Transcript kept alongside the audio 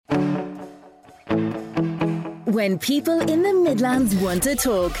When people in the Midlands want to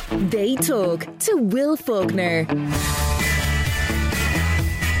talk, they talk to Will Faulkner.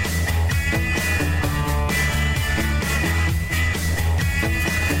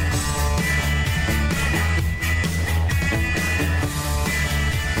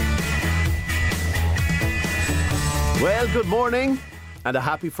 Well, good morning and a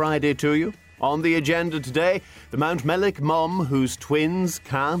happy Friday to you. On the agenda today, the Mount Mellick mum whose twins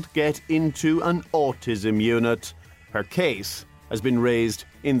can't get into an autism unit. Her case has been raised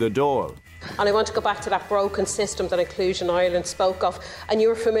in the Dáil. And I want to go back to that broken system that Inclusion Ireland spoke of. And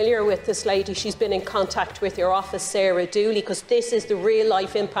you're familiar with this lady. She's been in contact with your office, Sarah Dooley, because this is the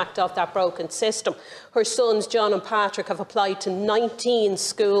real-life impact of that broken system. Her sons, John and Patrick, have applied to 19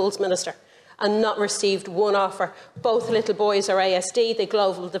 schools, Minister, and not received one offer. Both little boys are ASD, they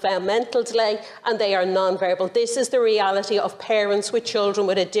global developmental delay, and they are non-verbal. This is the reality of parents with children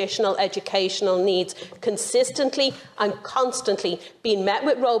with additional educational needs, consistently and constantly being met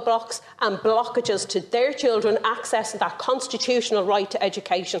with roadblocks and blockages to their children accessing that constitutional right to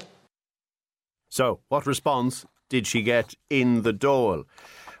education. So, what response did she get in the Dáil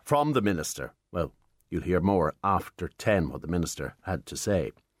from the Minister? Well, you'll hear more after 10 what the Minister had to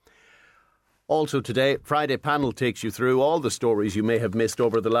say. Also today, Friday Panel takes you through all the stories you may have missed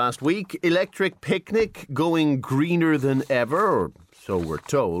over the last week. Electric picnic going greener than ever, or so we're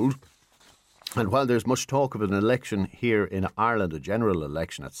told. And while there's much talk of an election here in Ireland, a general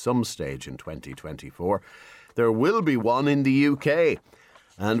election at some stage in 2024, there will be one in the UK.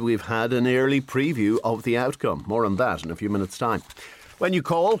 And we've had an early preview of the outcome. More on that in a few minutes' time. When you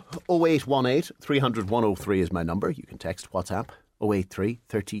call, 0818 300 103 is my number. You can text WhatsApp 083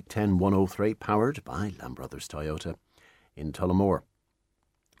 30 10 103, powered by Lamb Brothers Toyota in Tullamore.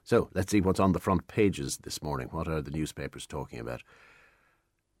 So, let's see what's on the front pages this morning. What are the newspapers talking about?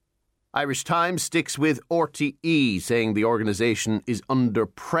 Irish Times sticks with RTE, saying the organisation is under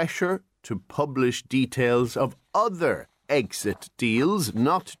pressure to publish details of other exit deals,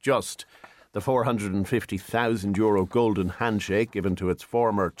 not just the €450,000 golden handshake given to its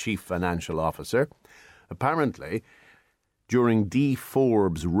former chief financial officer. Apparently, during D.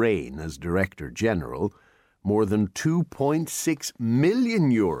 Forbes' reign as Director General, more than €2.6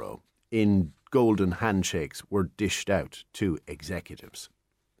 million in golden handshakes were dished out to executives.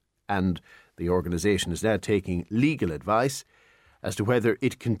 And the organisation is now taking legal advice as to whether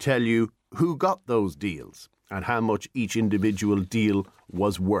it can tell you who got those deals and how much each individual deal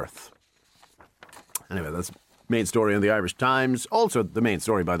was worth. Anyway, that's the main story on the Irish Times. Also the main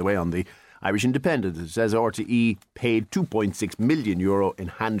story, by the way, on the Irish Independent. It says RTE paid €2.6 million in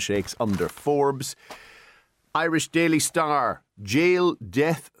handshakes under Forbes. Irish Daily Star, jail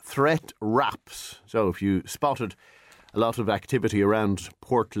death threat wraps. So if you spotted a lot of activity around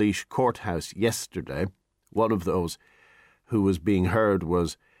Portlaoise Courthouse yesterday, one of those who was being heard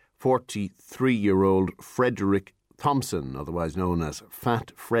was 43-year-old Frederick Thompson, otherwise known as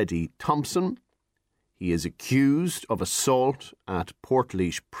Fat Freddy Thompson. He is accused of assault at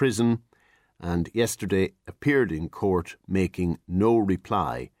Portlaoise Prison and yesterday appeared in court making no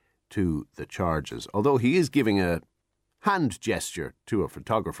reply to the charges, although he is giving a hand gesture to a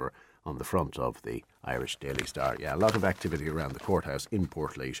photographer on the front of the Irish Daily Star. Yeah, a lot of activity around the courthouse in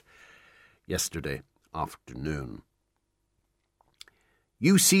Portlaoise yesterday afternoon.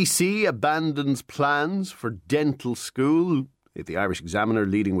 UCC abandons plans for dental school. The Irish Examiner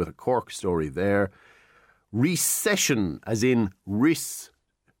leading with a Cork story there. Recession, as in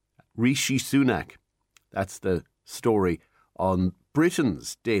Rishi Sunak. That's the story on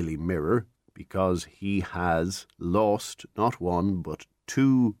Britain's Daily Mirror, because he has lost not one but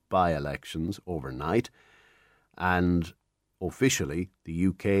two by-elections overnight, and officially the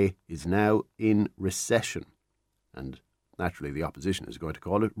UK is now in recession, and naturally the opposition is going to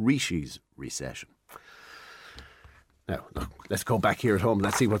call it Rishi's recession. Now, look, let's go back here at home.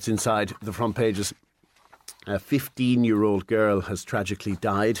 Let's see what's inside the front pages. A 15-year-old girl has tragically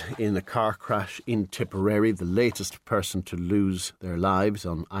died in a car crash in Tipperary, the latest person to lose their lives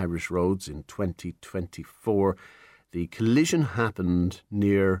on Irish roads in 2024. The collision happened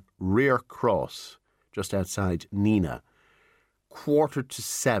near Rear Cross, just outside Nina,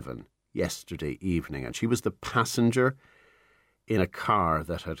 6:45 yesterday evening, and she was the passenger in a car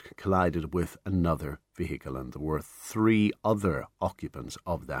that had collided with another vehicle, and there were three other occupants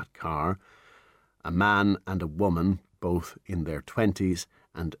of that car. A man and a woman, both in their 20s,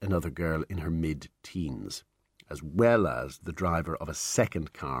 and another girl in her mid-teens, as well as the driver of a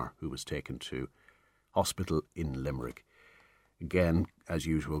second car who was taken to hospital in Limerick. Again, as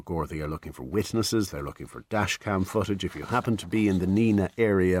usual, Gardaí are looking for witnesses. They're looking for dashcam footage. If you happen to be in the Nina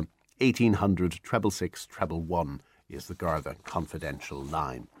area 1800 666 111 is the Garda confidential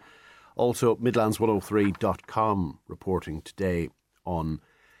line. Also, Midlands103.com reporting today on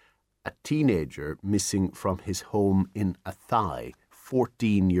a teenager missing from his home in Athy,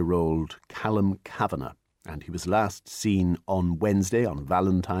 14-year-old Callum Kavanagh. And he was last seen on Wednesday, on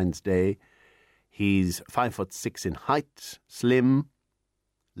Valentine's Day. He's 5'6" in height, slim,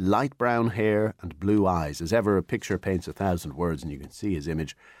 light brown hair and blue eyes. As ever, a picture paints 1,000 words, and you can see his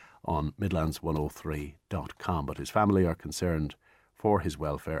image on Midlands103.com. But his family are concerned for his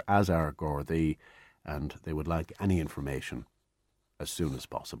welfare, as are Gardaí, and they would like any information as soon as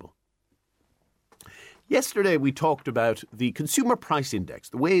possible. Yesterday we talked about the Consumer Price Index,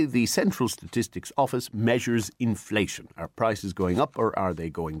 the way the Central Statistics Office measures inflation. Are prices going up or are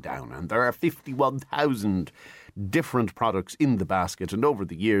they going down? And there are 51,000 different products in the basket, and over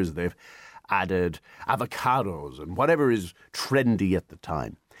the years they've added avocados and whatever is trendy at the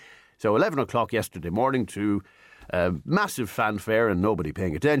time. So 11 o'clock yesterday morning, to massive fanfare and nobody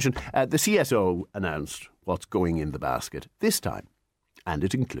paying attention, the CSO announced what's going in the basket this time. And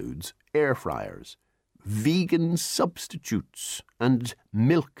it includes air fryers, vegan substitutes and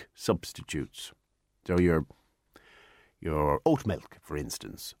milk substitutes. So your oat milk, for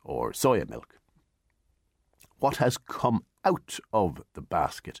instance, or soya milk. What has come out of the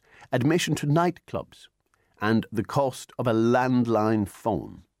basket? Admission to nightclubs and the cost of a landline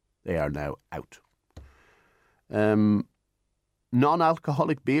phone. They are now out.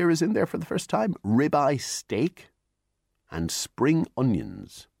 Non-alcoholic beer is in there for the first time. Ribeye steak and spring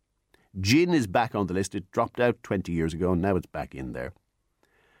onions. Gin is back on the list. It dropped out 20 years ago and now it's back in there.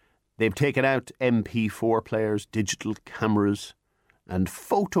 They've taken out MP4 players, digital cameras, and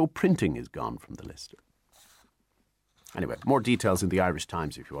photo printing is gone from the list. Anyway, more details in the Irish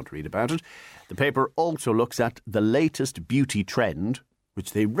Times if you want to read about it. The paper also looks at the latest beauty trend,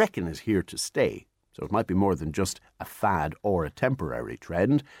 which they reckon is here to stay. So it might be more than just a fad or a temporary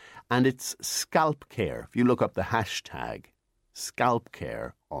trend. And it's scalp care. If you look up the hashtag scalp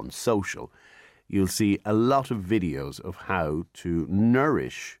care on social, you'll see a lot of videos of how to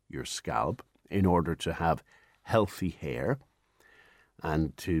nourish your scalp in order to have healthy hair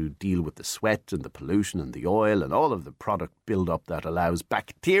and to deal with the sweat and the pollution and the oil and all of the product build-up that allows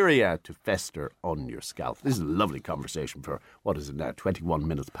bacteria to fester on your scalp. This is a lovely conversation for, what is it now, 21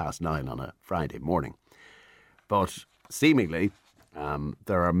 minutes past 9 on a Friday morning. But seemingly,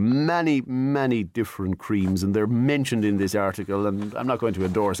 there are many, many different creams, and they're mentioned in this article, and I'm not going to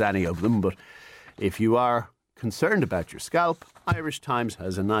endorse any of them, but if you are concerned about your scalp, Irish Times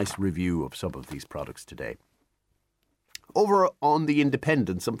has a nice review of some of these products today. Over on The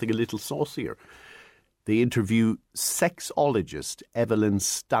Independent, something a little saucier. They interview sexologist Evelyn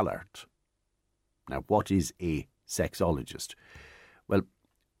Stallart. Now, what is a sexologist? Well,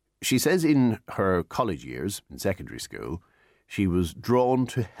 she says in her college years, in secondary school, she was drawn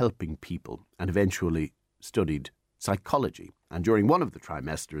to helping people and eventually studied psychology. And during one of the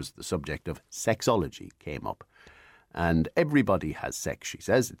trimesters, the subject of sexology came up. And everybody has sex, she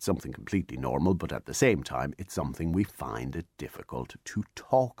says. It's something completely normal, but at the same time, it's something we find it difficult to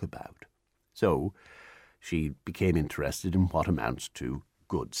talk about. So she became interested in what amounts to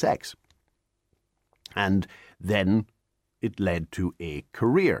good sex. And then it led to a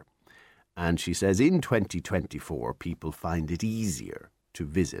career. And she says in 2024, people find it easier to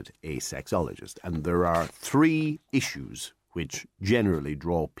visit a sexologist. And there are 3 issues which generally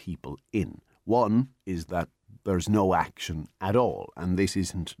draw people in. One is that there's no action at all. And this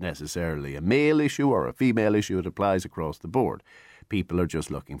isn't necessarily a male issue or a female issue. It applies across the board. People are just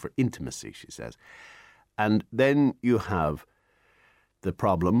looking for intimacy, she says. And then you have the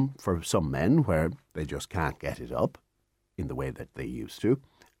problem for some men where they just can't get it up in the way that they used to.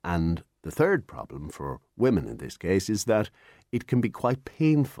 And the third problem for women in this case is that it can be quite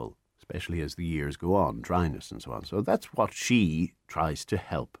painful, especially as the years go on, dryness and so on. So that's what she tries to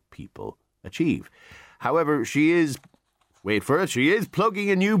help people achieve. However, she is, wait for it, she is plugging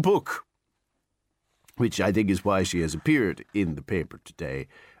a new book, which I think is why she has appeared in the paper today,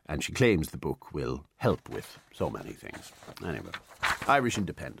 and she claims the book will help with so many things. Anyway, Irish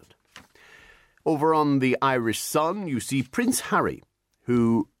Independent. Over on the Irish Sun, you see Prince Harry,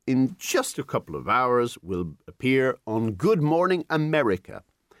 who in just a couple of hours will appear on Good Morning America,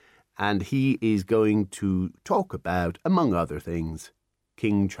 and he is going to talk about, among other things,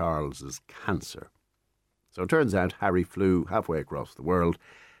 King Charles's cancer. So it turns out Harry flew halfway across the world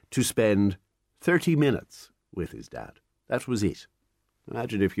to spend 30 minutes with his dad. That was it.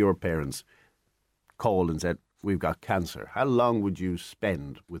 Imagine if your parents called and said, we've got cancer. How long would you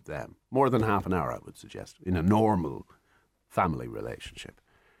spend with them? More than half an hour, I would suggest, in a normal family relationship.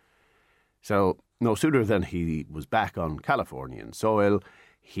 So no sooner than he was back on Californian soil,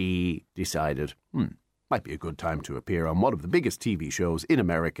 he decided, might be a good time to appear on one of the biggest TV shows in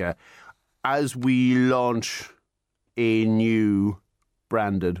America as we launch a new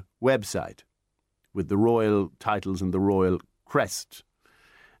branded website with the royal titles and the royal crest.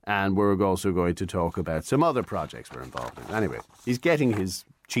 And we're also going to talk about some other projects we're involved in. Anyway, he's getting his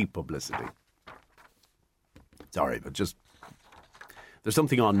cheap publicity. Sorry, but just there's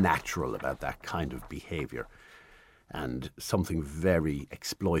something unnatural about that kind of behaviour, and something very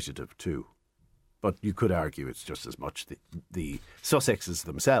exploitative too. But you could argue it's just as much the Sussexes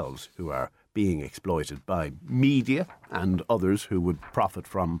themselves who are being exploited by media and others who would profit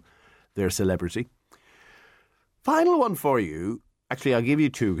from their celebrity. Final one for you. Actually, I'll give you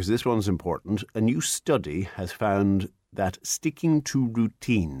two because this one's important. A new study has found that sticking to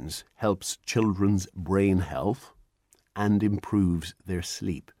routines helps children's brain health and improves their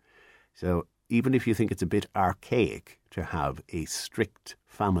sleep. So even if you think it's a bit archaic to have a strict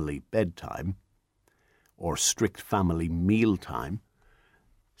family bedtime or strict family mealtime,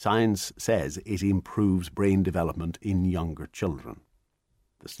 science says it improves brain development in younger children.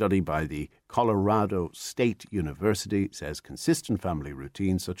 The study by the Colorado State University says consistent family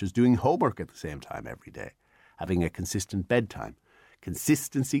routines, such as doing homework at the same time every day, having a consistent bedtime.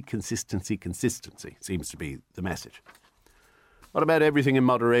 Consistency seems to be the message. What about everything in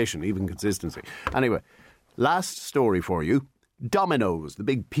moderation, even consistency? Anyway, last story for you. Domino's, the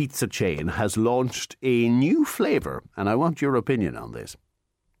big pizza chain, has launched a new flavour, and I want your opinion on this.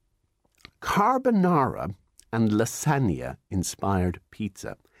 Carbonara and lasagna-inspired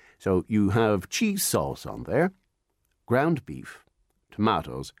pizza. So you have cheese sauce on there, ground beef,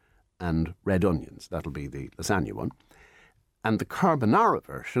 tomatoes, and red onions. That'll be the lasagna one. And the carbonara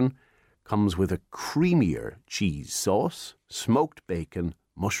version comes with a creamier cheese sauce, smoked bacon,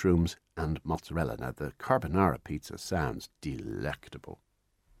 mushrooms, and mozzarella. Now, the carbonara pizza sounds delectable.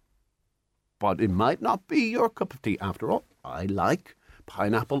 But it might not be your cup of tea. After all, I like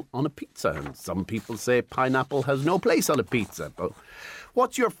pineapple on a pizza, and some people say pineapple has no place on a pizza. But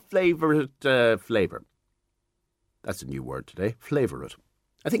what's your favourite flavour? That's a new word today. Favourite.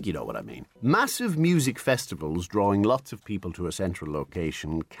 I think you know what I mean. Massive music festivals drawing lots of people to a central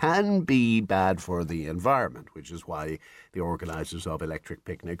location can be bad for the environment, which is why the organisers of Electric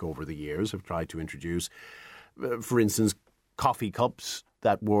Picnic over the years have tried to introduce, for instance, coffee cups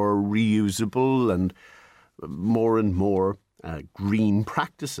that were reusable and more green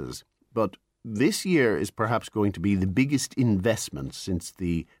practices. But this year is perhaps going to be the biggest investment since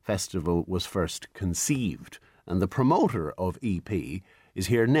the festival was first conceived. And the promoter of EP is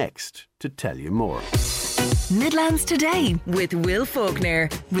here next to tell you more. Midlands Today with Will Faulkner,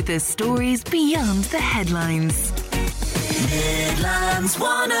 with the stories beyond the headlines. Midlands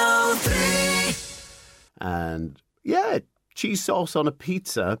 103. And yeah, cheese sauce on a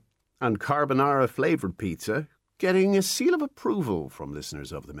pizza and carbonara flavoured pizza getting a seal of approval from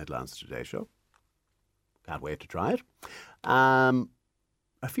listeners of the Midlands Today show. Can't wait to try it. A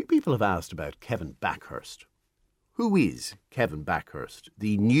few people have asked about Kevin Backhurst. Who is Kevin Backhurst,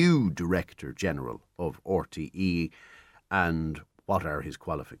 the new Director General of RTE, and what are his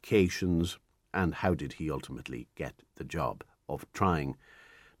qualifications, and how did he ultimately get the job of trying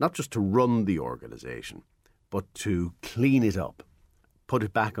not just to run the organisation, but to clean it up, put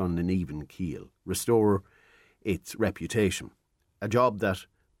it back on an even keel, restore its reputation, a job that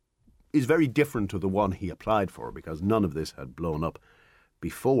is very different to the one he applied for because none of this had blown up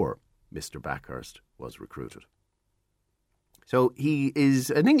before Mr. Backhurst was recruited. So he is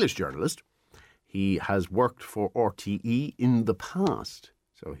an English journalist. He has worked for RTE in the past.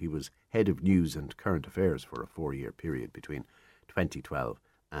 So he was head of news and current affairs for a 4-year period between 2012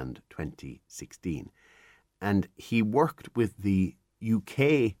 and 2016. And he worked with the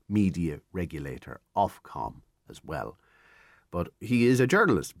UK media regulator Ofcom as well. But he is a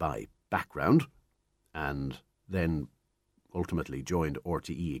journalist by background and then ultimately joined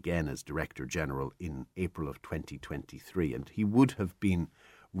RTE again as Director General in April of 2023. And he would have been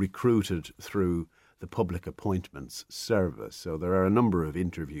recruited through the Public Appointments Service. So there are a number of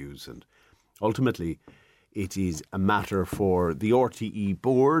interviews, and ultimately it is a matter for the RTE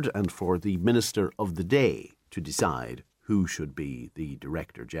board and for the Minister of the day to decide who should be the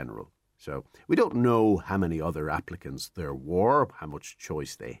Director General. So we don't know how many other applicants there were, how much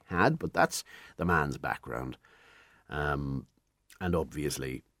choice they had, but that's the man's background. And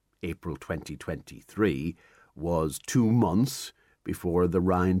obviously, April 2023 was 2 months before the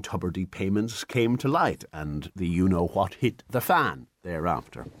Ryan Tubridy payments came to light and the you-know-what hit the fan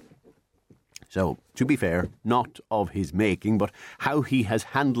thereafter. So, to be fair, not of his making, but how he has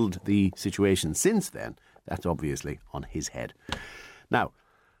handled the situation since then, that's obviously on his head. Now,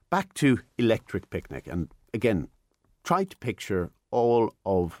 back to Electric Picnic, and again, try to picture all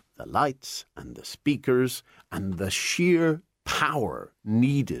of the lights and the speakers and the sheer power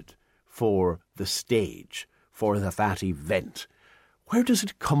needed for the stage, for that event. Where does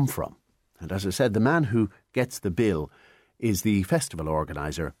it come from? And as I said, the man who gets the bill is the festival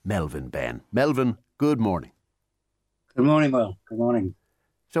organiser, Melvin Ben. Melvin, good morning. Good morning, Will. Good morning.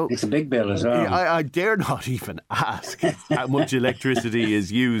 So it's a big bill as well. I dare not even ask how much electricity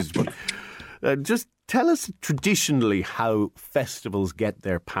is used, but just tell us traditionally how festivals get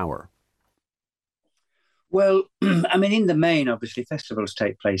their power. Well, I mean, in the main, obviously, festivals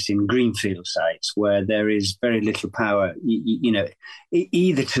take place in greenfield sites where there is very little power,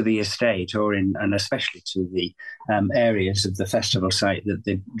 either to the estate or and especially to the areas of the festival site that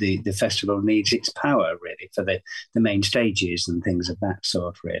the festival needs its power, really, for the main stages and things of that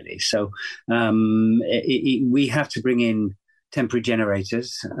sort, really. So we have to bring in temporary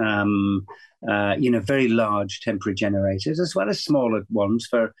generators, very large temporary generators, as well as smaller ones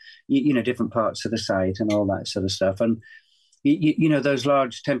for, different parts of the site and all that sort of stuff. And, those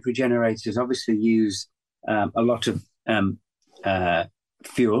large temporary generators obviously use a lot of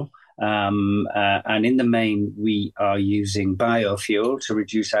fuel. And in the main, we are using biofuel to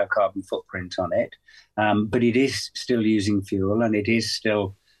reduce our carbon footprint on it. But it is still using fuel, and it is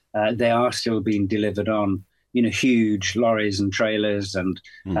still, they are still being delivered on huge lorries and trailers, and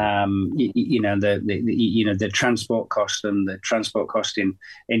the transport cost and the transport cost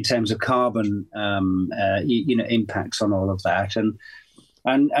in terms of carbon, impacts on all of that,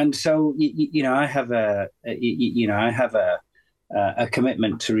 and so I have a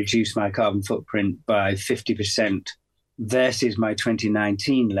commitment to reduce my carbon footprint by 50% versus my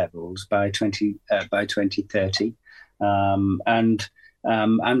 2019 levels by 2030, and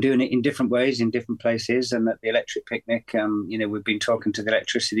I'm doing it in different ways, in different places. And at the Electric Picnic, we've been talking to the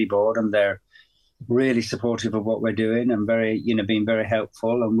Electricity Board, and they're really supportive of what we're doing and very, being very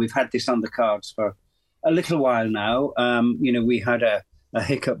helpful. And we've had this on the cards for a little while now. We had a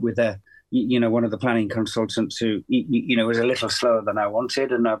hiccup with one of the planning consultants who, was a little slower than I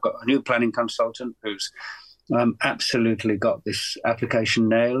wanted. And I've got a new planning consultant who's absolutely got this application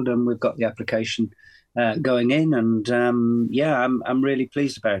nailed, and we've got the application going in, and I'm really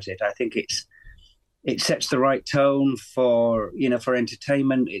pleased about it. I think it sets the right tone for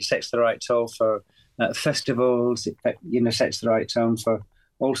entertainment. It sets the right tone for festivals. It sets the right tone for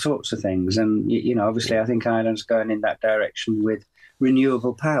all sorts of things. And obviously, I think Ireland's going in that direction with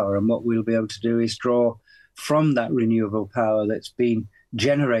renewable power. And what we'll be able to do is draw from that renewable power that's been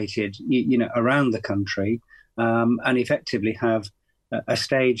generated, around the country, and effectively have a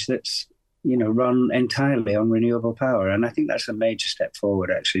stage that's run entirely on renewable power. And I think that's a major step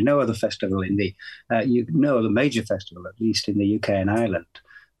forward, actually. No other festival no other major festival, at least in the UK and Ireland,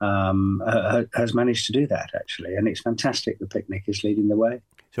 has managed to do that, actually. And it's fantastic the Picnic is leading the way.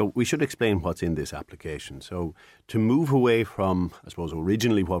 So we should explain what's in this application. So to move away from, I suppose,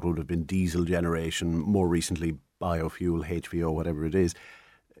 originally what would have been diesel generation, more recently biofuel, HVO, whatever it is,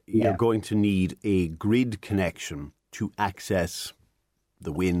 you're going to need a grid connection to access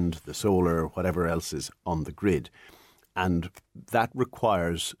the wind, the solar, whatever else is on the grid. And that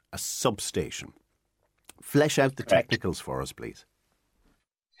requires a substation. Flesh out the technicals for us, please.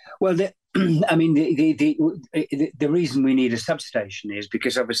 Well, the reason we need a substation is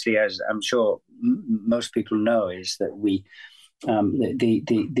because, obviously, as I'm sure most people know, is that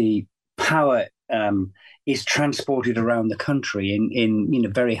the power is transported around the country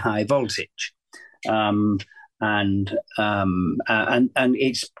in very high voltage. And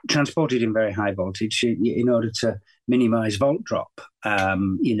it's transported in very high voltage in order to minimise volt drop,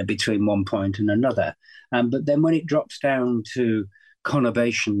 between one point and another. But then when it drops down to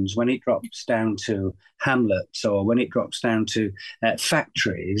conurbations, when it drops down to hamlets, or when it drops down to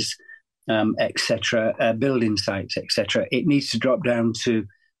factories, etc., building sites, etc., it needs to drop down to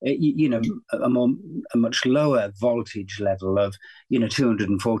a much lower voltage level of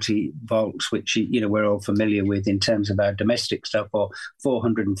 240 volts, which we're all familiar with in terms of our domestic stuff, or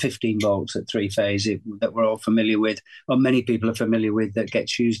 415 volts at three phase that we're all familiar with, or many people are familiar with, that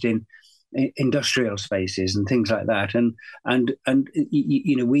gets used in industrial spaces and things like that. And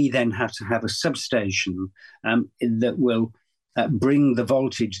we then have to have a substation that will bring the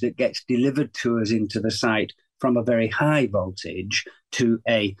voltage that gets delivered to us into the site from a very high voltage to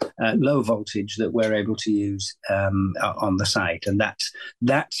a low voltage that we're able to use on the site. And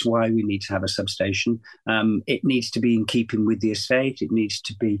that's why we need to have a substation. It needs to be in keeping with the estate. It needs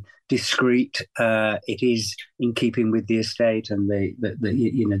to be discreet. It is in keeping with the estate and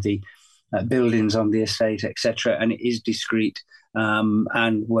the buildings on the estate, etc. And it is discreet.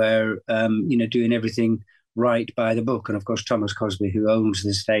 And we're doing everything right by the book. And of course, Thomas Cosby, who owns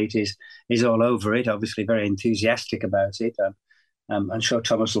the estate, is all over it, obviously very enthusiastic about it. I'm sure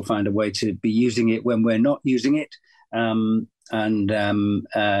Thomas will find a way to be using it when we're not using it. But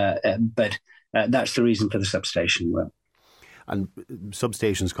that's the reason for the substation. Well, and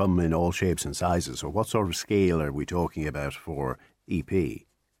substations come in all shapes and sizes. So what sort of scale are we talking about for EP?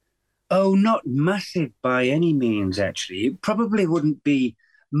 Oh, not massive by any means, actually. It probably wouldn't be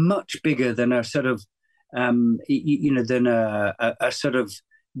much bigger than a sort of than a sort of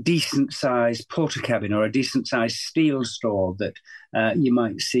decent sized porter cabin or a decent sized steel store that you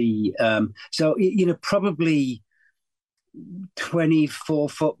might see. Probably 24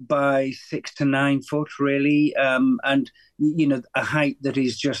 foot by 6 to 9 foot, really, and a height that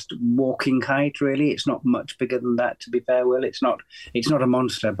is just walking height. Really, it's not much bigger than that. To be fair, Will, it's not a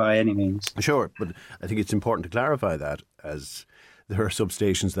monster by any means. Sure, but I think it's important to clarify that, as there are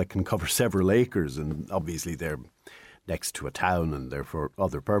substations that can cover several acres, and obviously they're next to a town and they're for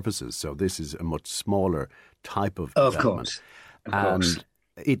other purposes. So this is a much smaller type of development. Of course.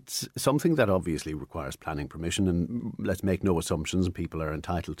 It's something that obviously requires planning permission, and let's make no assumptions, and people are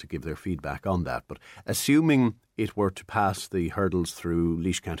entitled to give their feedback on that. But assuming it were to pass the hurdles through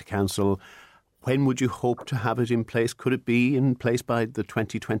Laois County Council, when would you hope to have it in place? Could it be in place by the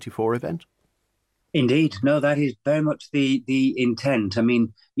 2024 event? Indeed. No, that is very much the intent. I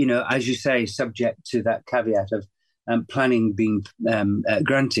mean, as you say, subject to that caveat of planning being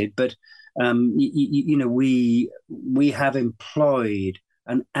granted. But, we have employed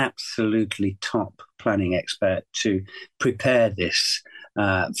an absolutely top planning expert to prepare this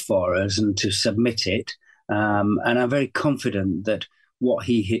for us and to submit it. And I'm very confident that what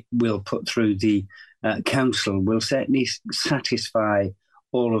he will put through the council will certainly satisfy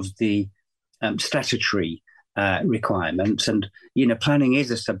all of the statutory requirements. And, planning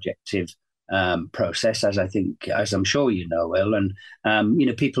is a subjective process, as I'm sure you know, Will. And,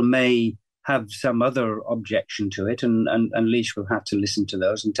 people may have some other objection to it, and Laois will have to listen to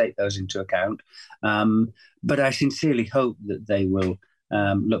those and take those into account. But I sincerely hope that they will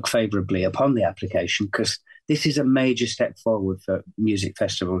look favourably upon the application, because this is a major step forward for music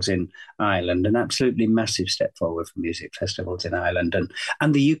festivals in Ireland, an absolutely massive step forward for music festivals in Ireland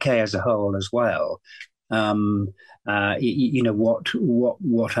and the UK as a whole as well. What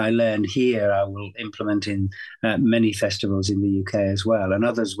I learn here, I will implement in many festivals in the UK as well, and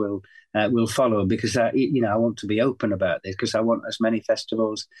others will follow, because I want to be open about this, because I want as many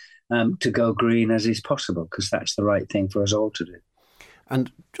festivals to go green as is possible, because that's the right thing for us all to do.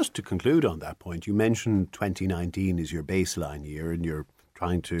 And just to conclude on that point, you mentioned 2019 is your baseline year and you're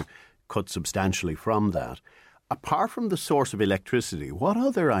trying to cut substantially from that. Apart from the source of electricity, what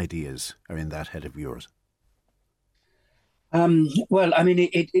other ideas are in that head of yours? Well, I mean,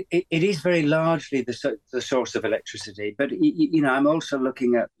 it is very largely the source of electricity, but I'm also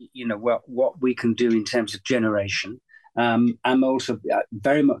looking at what we can do in terms of generation. I'm also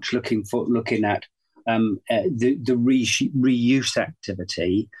very much looking at the reuse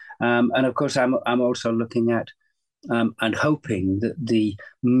activity, and of course, I'm also looking at and hoping that the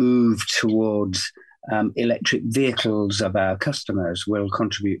move towards electric vehicles of our customers will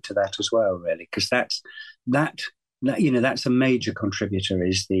contribute to that as well, really, because that's a major contributor,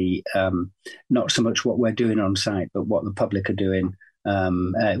 is the not so much what we're doing on site, but what the public are doing,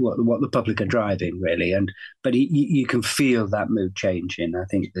 what the public are driving, really. But you can feel that mood changing. I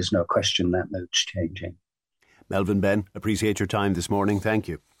think there's no question that mood's changing. Melvin Benn, appreciate your time this morning. Thank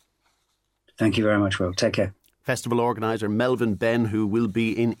you. Thank you very much, Will. Take care. Festival organiser Melvin Benn, who will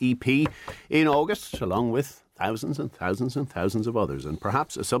be in EP in August, along with thousands and thousands and thousands of others, and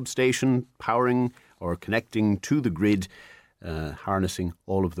perhaps a substation powering or connecting to the grid, harnessing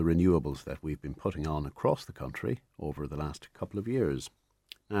all of the renewables that we've been putting on across the country over the last couple of years.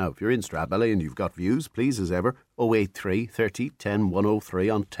 Now, if you're in Stradbally and you've got views, please, as ever, 083 30 10 103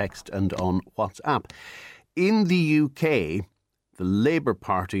 on text and on WhatsApp. In the UK, the Labour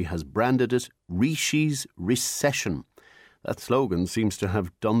Party has branded it Rishi's Recession. That slogan seems to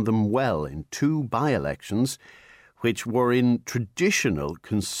have done them well in 2 by-elections, which were in traditional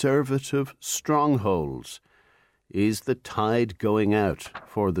Conservative strongholds. Is the tide going out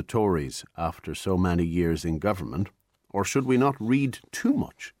for the Tories after so many years in government, or should we not read too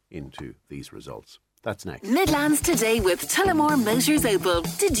much into these results? That's next. Midlands Today with Tullamore Motors Opel.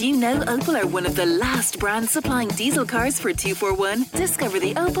 Did you know Opel are one of the last brands supplying diesel cars for 241? Discover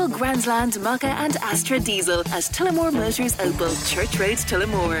the Opel Grandland, Maka and Astra diesel at Tullamore Motors Opel, Church Road,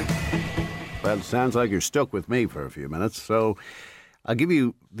 Tullamore. Well, it sounds like you're stuck with me for a few minutes, so I'll give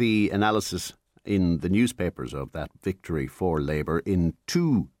you the analysis in the newspapers of that victory for Labour in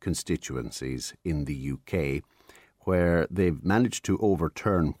 2 constituencies in the UK, where they've managed to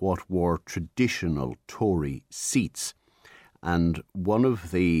overturn what were traditional Tory seats. And one of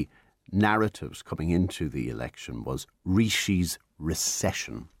the narratives coming into the election was Rishi's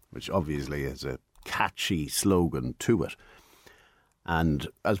recession, which obviously is a catchy slogan to it. And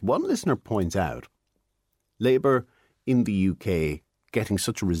as one listener points out, Labour in the UK getting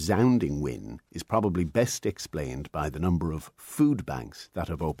such a resounding win is probably best explained by the number of food banks that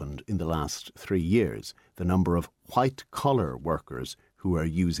have opened in the last 3 years, the number of white-collar workers who are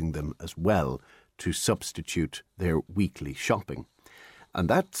using them as well to substitute their weekly shopping. And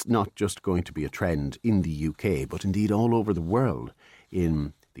that's not just going to be a trend in the UK, but indeed all over the world.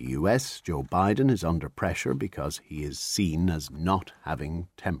 In the US, Joe Biden is under pressure because he is seen as not having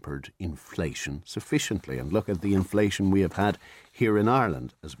tempered inflation sufficiently. And look at the inflation we have had here in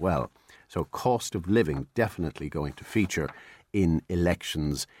Ireland as well. So cost of living definitely going to feature in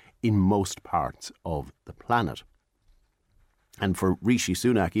elections in most parts of the planet. And for Rishi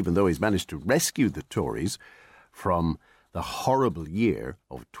Sunak, even though he's managed to rescue the Tories from the horrible year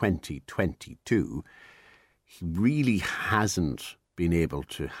of 2022, he really hasn't been able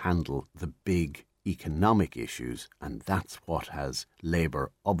to handle the big economic issues, and that's what has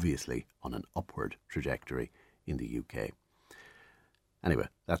Labour obviously on an upward trajectory in the UK. Anyway,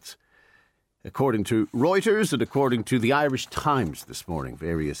 that's according to Reuters and according to the Irish Times this morning,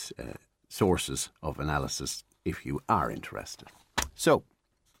 various sources of analysis if you are interested. So,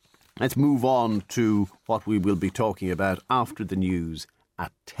 let's move on to what we will be talking about after the news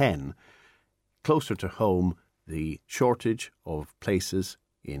at 10. Closer to home, the shortage of places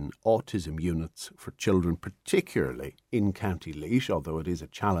in autism units for children, particularly in County Laois, although it is a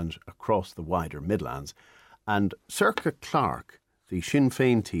challenge across the wider Midlands. And Circa Clarke, the Sinn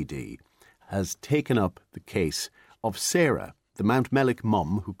Féin TD, has taken up the case of Sarah, the Mountmellick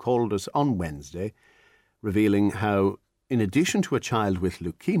mum who called us on Wednesday, revealing how, in addition to a child with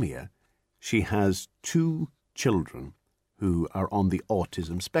leukemia, she has 2 children who are on the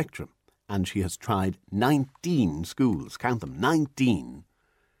autism spectrum. And she has tried 19 schools, count them, 19,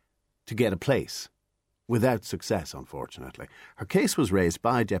 to get a place, without success, unfortunately. Her case was raised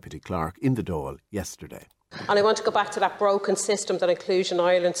by Deputy Clarke in the Dáil yesterday. And I want to go back to that broken system that Inclusion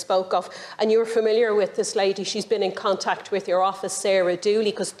Ireland spoke of. And you're familiar with this lady. She's been in contact with your office, Sarah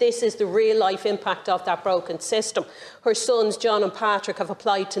Dooley, because this is the real-life impact of that broken system. Her sons, John and Patrick, have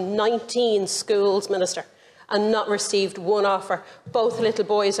applied to 19 schools, Minister, and not received one offer. Both little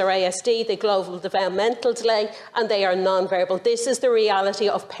boys are ASD, they global developmental delay, and they are non-verbal. This is the reality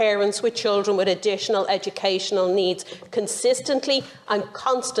of parents with children with additional educational needs, consistently and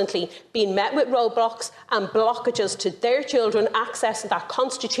constantly being met with roadblocks and blockages to their children accessing that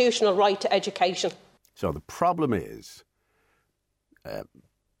constitutional right to education. So the problem is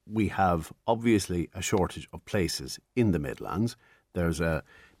we have obviously a shortage of places in the Midlands. There's a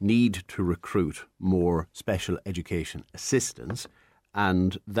need to recruit more special education assistants,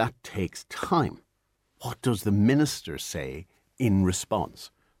 and that takes time. What does the Minister say in response?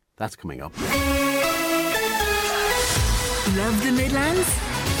 That's coming up. Love the Midlands?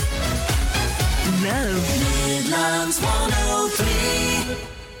 Love Midlands 103.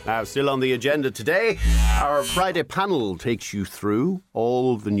 Now, still on the agenda today, our Friday panel takes you through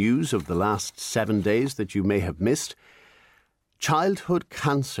all the news of the last 7 days that you may have missed. Childhood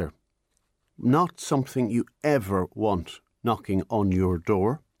cancer, not something you ever want knocking on your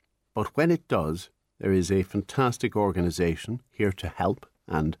door, but when it does, there is a fantastic organisation here to help,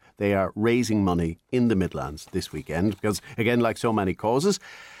 and they are raising money in the Midlands this weekend because, again, like so many causes,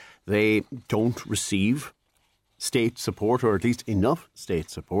 they don't receive state support, or at least enough state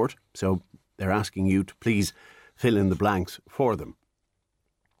support, so they're asking you to please fill in the blanks for them.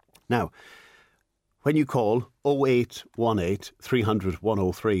 Now, when you call 0818 300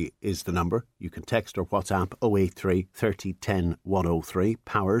 103 is the number. You can text or WhatsApp 083 30 10 103,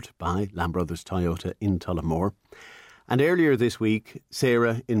 powered by Lamb Brothers Toyota in Tullamore. And earlier this week,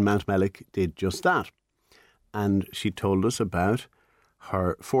 Sarah in Mountmellick did just that. And she told us about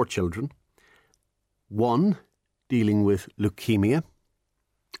her 4 children, one dealing with leukemia,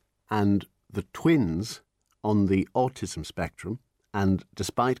 and the twins on the autism spectrum. And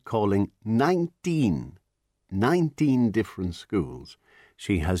despite calling 19 different schools,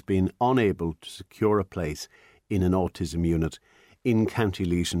 she has been unable to secure a place in an autism unit in County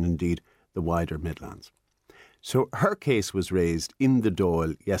Leash and indeed the wider Midlands. So her case was raised in the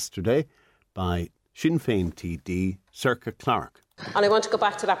Dáil yesterday by Sinn Féin TD Circa Clarke. And I want to go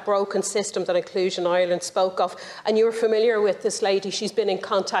back to that broken system that Inclusion Ireland spoke of. And you're familiar with this lady. She's been in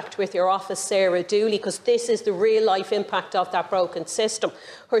contact with your office, Sarah Dooley, because this is the real life impact of that broken system.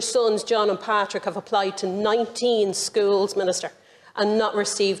 Her sons, John and Patrick, have applied to 19 schools, Minister, and not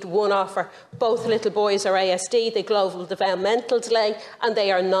received one offer. Both little boys are ASD, they global developmental delay, and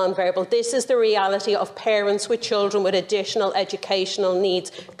they are non-verbal. This is the reality of parents with children with additional educational needs,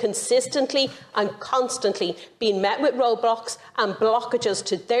 consistently and constantly being met with roadblocks and blockages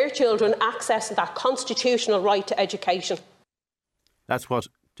to their children accessing that constitutional right to education. That's what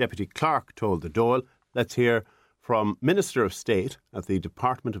Deputy Clarke told the Dáil. Let's hear from Minister of State at the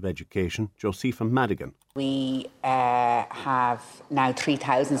Department of Education, Josepha Madigan. We have now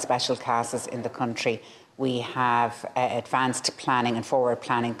 3,000 special classes in the country. We have advanced planning and forward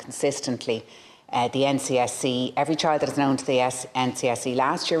planning consistently. The NCSE, every child that is known to the NCSE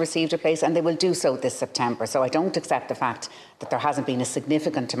last year received a place, and they will do so this September. So I don't accept the fact that there hasn't been a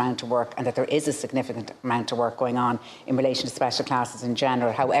significant amount of work and that there is a significant amount of work going on in relation to special classes in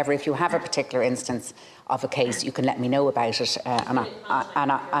general. However, if you have a particular instance of a case, you can let me know about it,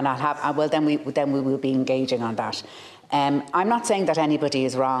 then we will be engaging on that. I'm not saying that anybody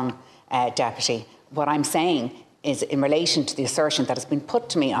is wrong, Deputy. What I'm saying is in relation to the assertion that has been put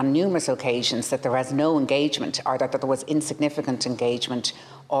to me on numerous occasions that there was no engagement or that there was insignificant engagement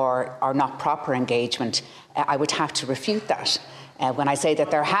or not proper engagement, I would have to refute that. When I say that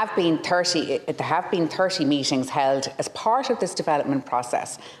there have been 30 meetings held as part of this development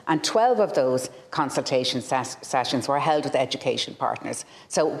process, and 12 of those consultation sessions were held with education partners.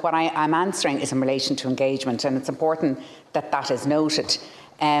 So what I'm answering is in relation to engagement, and it's important that that is noted.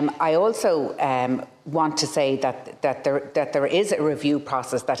 I also want to say that there is a review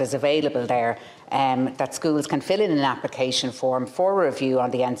process that is available there, that schools can fill in an application form for review on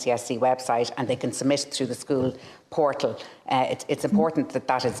the NCSE website, and they can submit it through the school portal. It's important that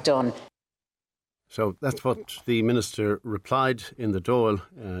that is done. So that's what the Minister replied in the Dáil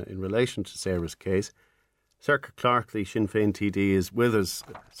in relation to Sarah's case. Circa Clarke, the Sinn Féin TD, is with us.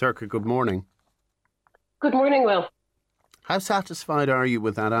 Circa, good morning. Good morning, Will. How satisfied are you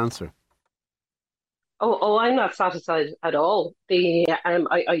with that answer? Oh, I'm not satisfied at all.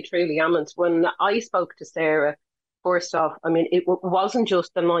 I truly am. And when I spoke to Sarah, first off, I mean, it wasn't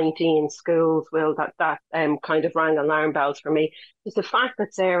just the 19 schools, Will, that kind of rang alarm bells for me. It's the fact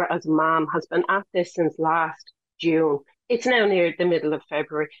that Sarah, as a mum, has been at this since last June. It's now near the middle of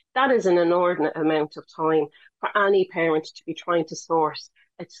February. That is an inordinate amount of time for any parent to be trying to source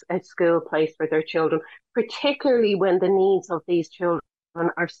a school place for their children, particularly when the needs of these children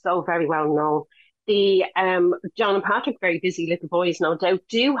are so very well known. The John and Patrick, very busy little boys, no doubt,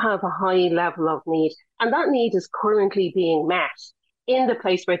 do have a high level of need, and that need is currently being met in the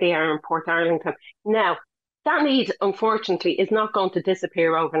place where they are in Portarlington. Now, that need, unfortunately, is not going to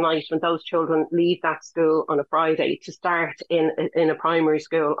disappear overnight when those children leave that school on a Friday to start in a primary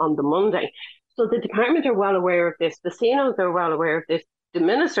school on the Monday. So the department are well aware of this. The CNOs are well aware of this. The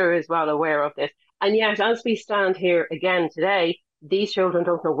Minister is well aware of this. And yet, as we stand here again today, these children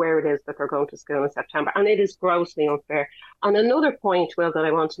don't know where it is that they're going to school in September. And it is grossly unfair. And another point, Will, that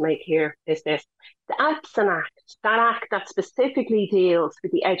I want to make here is this. The APSAN Act, that act that specifically deals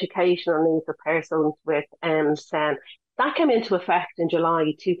with the educational needs of persons with SEN, that came into effect in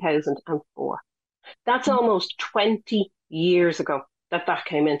July 2004. That's almost 20 years ago that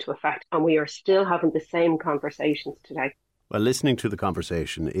came into effect. And we are still having the same conversations today. Well, listening to the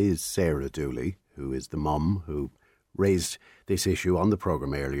conversation is Sarah Dooley, who is the mum who raised this issue on the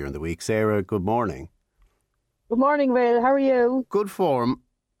programme earlier in the week. Sarah, good morning. Good morning, Will. How are you? Good form.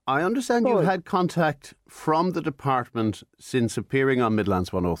 I understand you've had contact from the department since appearing on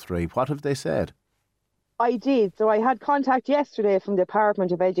Midlands 103. What have they said? I did. So I had contact yesterday from the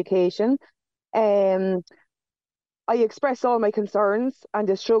Department of Education. I expressed all my concerns and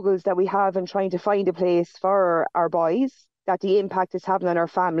the struggles that we have in trying to find a place for our boys, that the impact it's having on our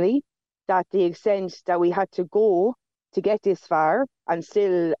family, that the extent that we had to go to get this far and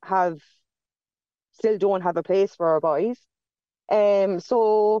still don't have a place for our boys.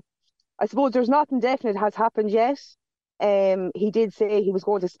 So I suppose there's nothing definite has happened yet. He did say he was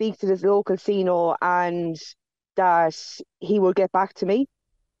going to speak to this local CNO and that he will get back to me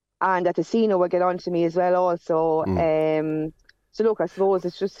and that the CNO will get on to me as well also. So look, I suppose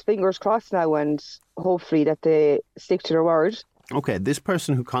it's just fingers crossed now and hopefully that they stick to their word. OK, this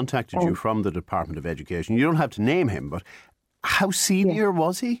person who contacted you from the Department of Education, you don't have to name him, but How senior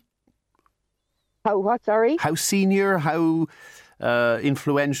was he? How what, sorry? How senior, how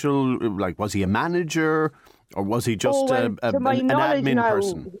influential, like was he a manager or was he just an admin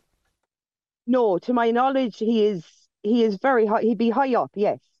person? No, to my knowledge, he is very high. He'd be high up,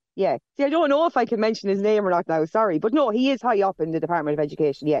 yes. Yeah. See, I don't know if I can mention his name or not now, sorry. But no, he is high up in the Department of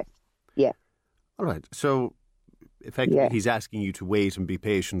Education, yes. Yeah. All right. So, effectively, he's asking you to wait and be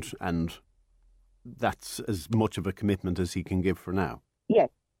patient, and that's as much of a commitment as he can give for now. Yes.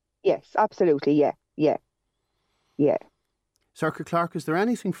 Yes, absolutely, yeah. Circa Clarke, is there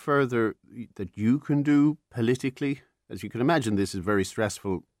anything further that you can do politically? As you can imagine, this is very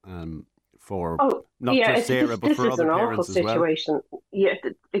stressful for not just Sarah, but for other parents as well. This is an awful situation. Yeah,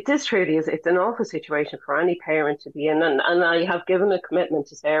 this truly is. It's an awful situation for any parent to be in. And I have given a commitment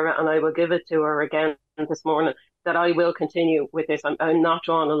to Sarah, and I will give it to her again this morning, that I will continue with this. I'm not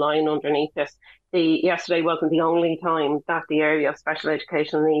drawing a line underneath this. Yesterday wasn't the only time that the area of special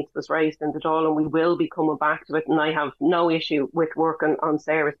educational needs was raised in the Dáil, and we will be coming back to it. And I have no issue with working on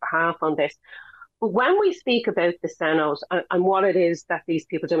Sarah's behalf on this. But when we speak about the Senos and what it is that these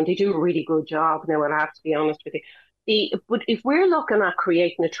people do, and they do a really good job now, I have to be honest with you. But if we're looking at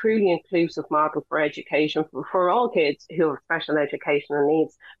creating a truly inclusive model for education for all kids who have special educational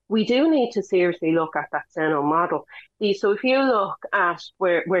needs, we do need to seriously look at that Seno model. So if you look at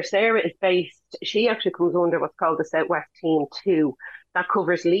where Sarah is based, she actually comes under what's called the South West Team 2. That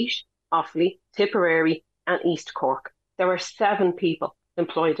covers Laois, Offaly, Tipperary and East Cork. There are 7 people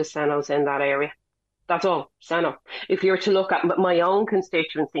employed as Senos in that area. That's all, Seno. If you're to look at my own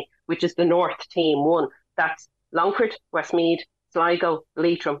constituency, which is the North Team 1, that's Longford, Westmeath, Sligo,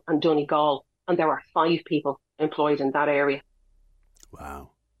 Leitrim and Donegal. And there are 5 people employed in that area.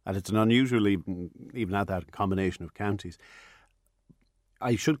 Wow. And it's an unusual, even at that combination of counties.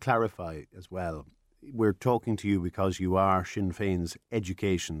 I should clarify as well, we're talking to you because you are Sinn Féin's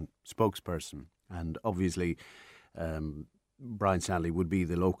education spokesperson. And obviously, Brian Stanley would be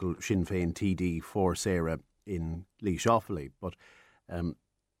the local Sinn Féin TD for Sarah in Laois Offaly. But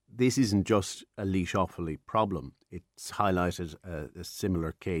this isn't just a Laois Offaly problem. It's highlighted a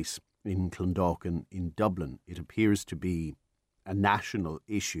similar case in Clondalkin in Dublin. It appears to be a national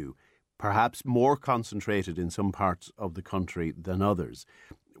issue, perhaps more concentrated in some parts of the country than others.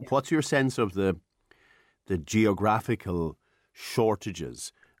 What's your sense of the geographical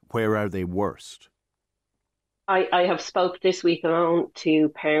shortages? Where are they worst? I have spoke this week alone to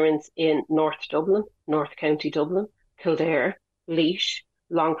parents in North Dublin, North County Dublin, Kildare, Laois,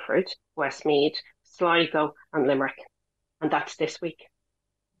 Longford, Westmeath, Sligo and Limerick. And that's this week.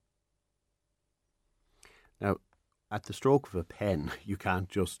 Now, at the stroke of a pen, you can't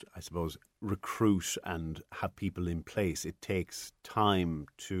just, I suppose, recruit and have people in place. It takes time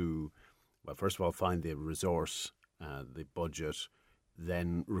to, well, first of all, find the resource, the budget,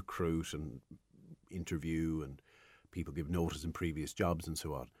 then recruit and interview, and people give notice in previous jobs and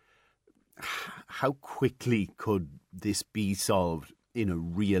so on. How quickly could this be solved in a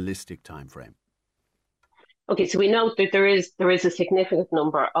realistic time frame? Okay, so we know that there is a significant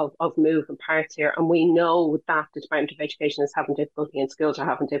number of moving parts here, and we know that the Department of Education is having difficulty in schools, are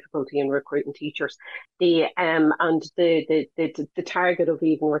having difficulty in recruiting teachers. The target of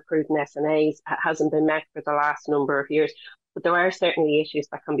even recruiting SNAs hasn't been met for the last number of years. But there are certainly issues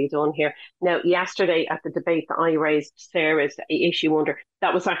that can be done here. Now, yesterday at the debate that I raised Sarah's issue under,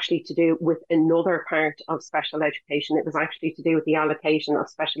 that was actually to do with another part of special education. It was actually to do with the allocation of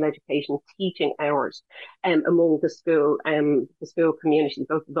special education teaching hours among the school community,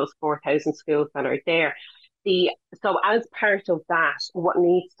 those 4,000 schools that are there. So as part of that, what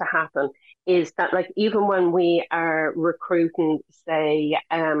needs to happen is that, like, even when we are recruiting, say,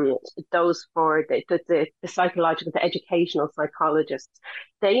 those for the psychological, the educational psychologists,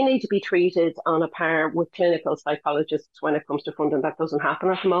 they need to be treated on a par with clinical psychologists when it comes to funding. That doesn't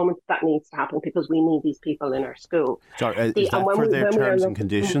happen at the moment. That needs to happen because we need these people in our school. Sorry, is that for their terms and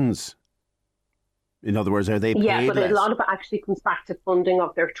conditions? In other words, are they paid less? Yeah, but a lot of it actually comes back to funding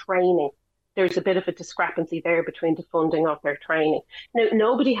of their training. There's a bit of a discrepancy there between the funding of their training. Now,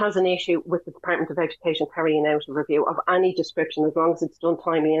 nobody has an issue with the Department of Education carrying out a review of any description as long as it's done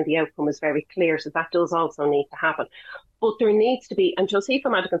timely and the outcome is very clear. So that does also need to happen. But there needs to be, and Josepha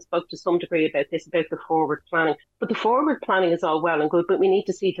Madigan spoke to some degree about this, about the forward planning. But the forward planning is all well and good, but we need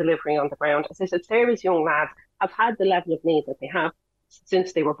to see delivery on the ground. As I said, Sarah's young lads have had the level of need that they have.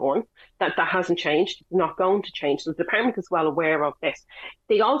 since they were born. That hasn't changed, not going to change. So the department is well aware of this.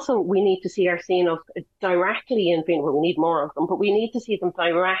 We need to see our CNOs directly intervene. Well, we need more of them, but we need to see them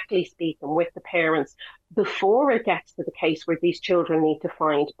directly speaking with the parents before it gets to the case where these children need to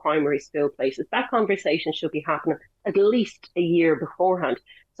find primary school places. That conversation should be happening at least a year beforehand,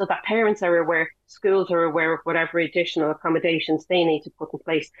 so that parents are aware, schools are aware of whatever additional accommodations they need to put in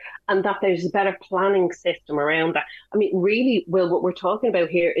place, and that there's a better planning system around that. I mean, really, Will, what we're talking about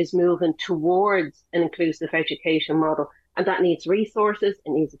here is moving towards an inclusive education model, and that needs resources,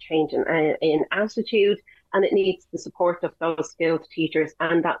 it needs a change in attitude, and it needs the support of those skilled teachers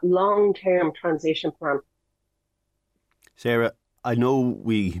and that long-term transition plan. Sarah, I know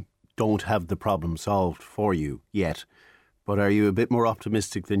we don't have the problem solved for you yet, but are you a bit more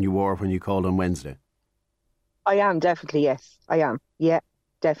optimistic than you were when you called on Wednesday? I am, definitely, yes. I am. Yeah,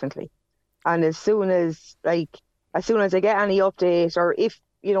 definitely. And as soon as I get any update, or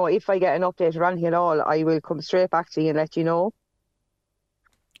if I get an update or anything at all, I will come straight back to you and let you know.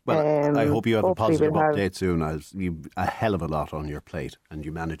 Well, I hope you have a positive update soon, as you've a hell of a lot on your plate and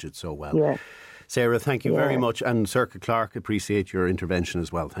you manage it so well. Yeah. Sarah, thank you very much. And Circa Clarke, appreciate your intervention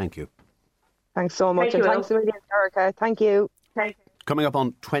as well. Thank you. Thanks so much. Thank you, thanks a million, Erica. Thank you. Thank you. Coming up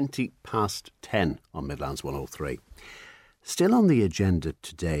on 10:20 on Midlands 103. Still on the agenda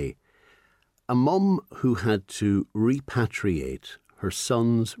today, a mum who had to repatriate her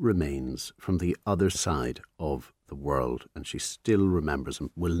son's remains from the other side of the world, and she still remembers and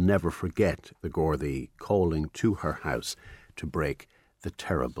will never forget the Gardaí calling to her house to break the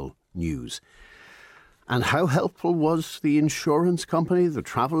terrible news. And how helpful was the insurance company, the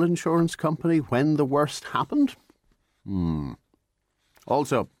travel insurance company, when the worst happened?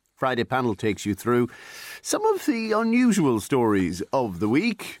 Also, Friday Panel takes you through some of the unusual stories of the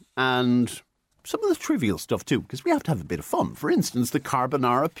week and some of the trivial stuff too, because we have to have a bit of fun. For instance, the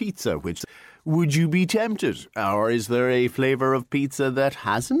carbonara pizza, which would you be tempted? Or is there a flavour of pizza that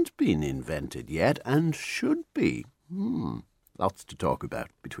hasn't been invented yet and should be? Lots to talk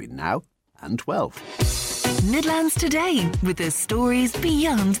about between now and 12. Midlands Today, with the stories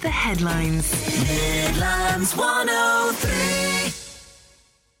beyond the headlines. Midlands 103.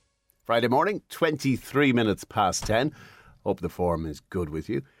 Friday morning, 23 minutes past 10. Hope the form is good with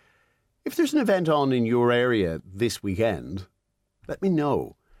you. If there's an event on in your area this weekend, let me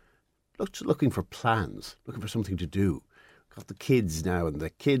know. Looking for plans, looking for something to do. Got the kids now, and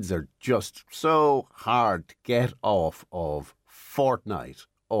the kids are just so hard to get off of Fortnite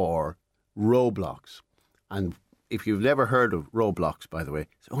or Roblox. And if you've never heard of Roblox, by the way,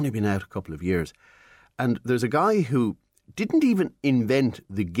 it's only been out a couple of years. And there's a guy who didn't even invent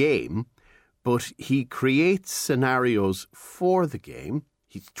the game, but he creates scenarios for the game.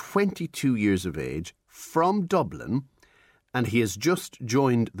 He's 22 years of age, from Dublin, and he has just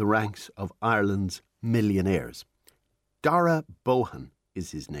joined the ranks of Ireland's millionaires. Dara Bohan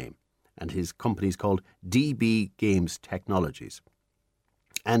is his name, and his company is called DB Games Technologies.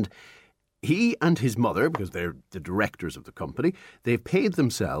 And he and his mother, because they're the directors of the company, they've paid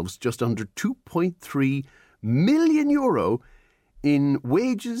themselves just under €2.3 million in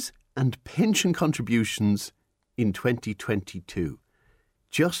wages and pension contributions in 2022,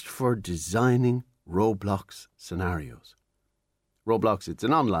 just for designing Roblox scenarios. Roblox, it's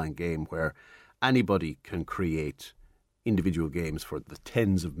an online game where anybody can create individual games for the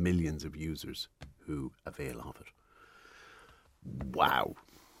tens of millions of users who avail of it. Wow.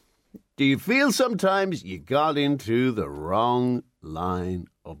 Do you feel sometimes you got into the wrong line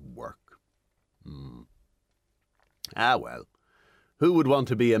of work? Ah, well, who would want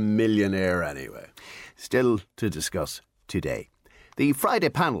to be a millionaire anyway? Still to discuss today. The Friday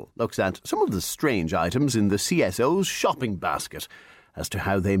Panel looks at some of the strange items in the CSO's shopping basket as to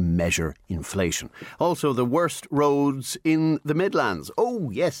how they measure inflation. Also, the worst roads in the Midlands. Oh,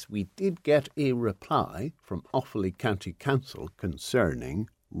 yes, we did get a reply from Offaly County Council concerning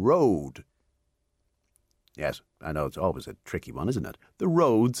road. Yes, I know it's always a tricky one, isn't it? The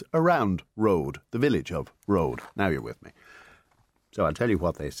roads around Road, the village of Road. Now you're with me. So I'll tell you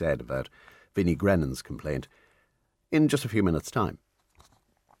what they said about Vinnie Grennan's complaint in just a few minutes' time.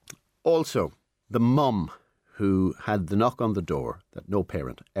 Also, the mum who had the knock on the door that no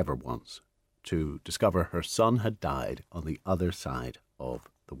parent ever wants, to discover her son had died on the other side of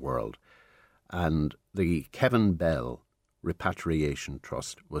the world. And the Kevin Bell Repatriation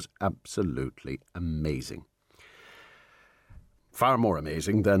Trust was absolutely amazing. Far more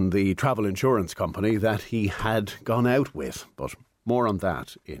amazing than the travel insurance company that he had gone out with. But More on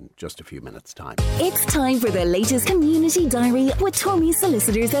that in just a few minutes' time. It's time for the latest community diary with Tormey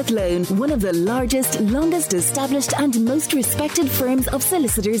Solicitors Athlone, one of the largest, longest established and most respected firms of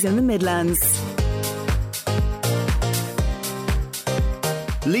solicitors in the Midlands.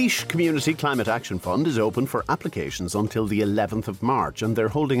 Laois Community Climate Action Fund is open for applications until the 11th of March, and they're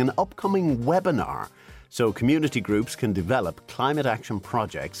holding an upcoming webinar so community groups can develop climate action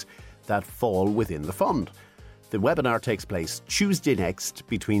projects that fall within the fund. The webinar takes place Tuesday next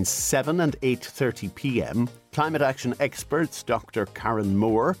between 7 and 8:30 p.m. Climate action experts Dr. Karen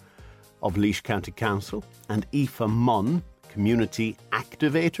Moore of Laois County Council and Aoife Munn, community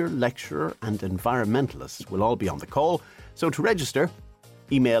activator, lecturer and environmentalist, will all be on the call. So to register,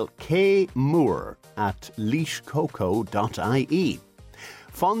 email kmoore@laoiscoco.ie.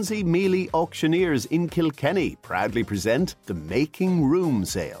 Fonzie Mealy Auctioneers in Kilkenny proudly present the Making Room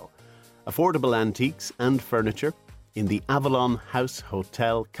sale. Affordable antiques and furniture in the Avalon House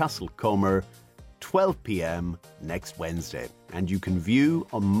Hotel, Castlecomer, 12 p.m. next Wednesday. And you can view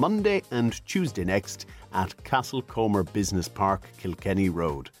on Monday and Tuesday next at Castlecomer Business Park, Kilkenny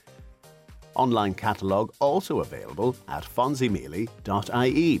Road. Online catalogue also available at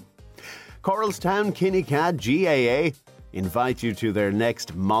fonziemealy.ie. Coralstown Kinnegad GAA invite you to their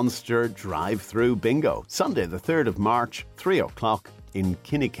next monster drive-through bingo. Sunday the 3rd of March, 3 o'clock in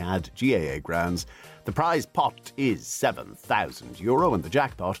Kinnegad GAA grounds. The prize pot is €7,000 and the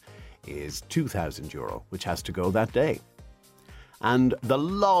jackpot is €2,000, which has to go that day. And the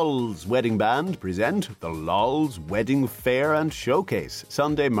Lolls Wedding Band present the Lolls Wedding Fair and Showcase,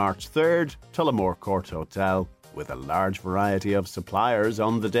 Sunday, March 3rd, Tullamore Court Hotel, with a large variety of suppliers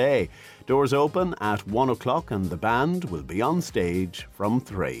on the day. Doors open at 1 o'clock and the band will be on stage from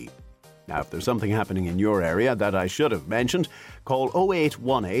 3. Now, if there's something happening in your area that I should have mentioned, call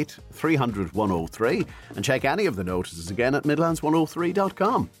 0818 300 103 and check any of the notices again at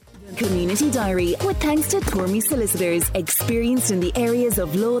midlands103.com. Community Diary with thanks to Tormey Solicitors, experienced in the areas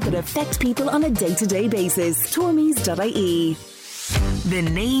of law that affect people on a day-to-day basis. Tormeys.ie. The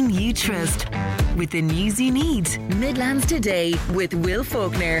name you trust with the news you need. Midlands Today with Will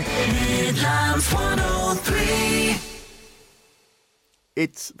Faulkner. Midlands 103.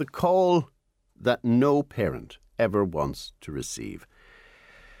 It's the call that no parent ever wants to receive.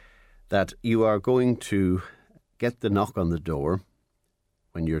 That you are going to get the knock on the door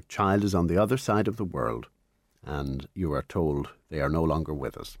when your child is on the other side of the world and you are told they are no longer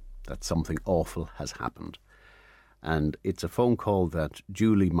with us, that something awful has happened. And it's a phone call that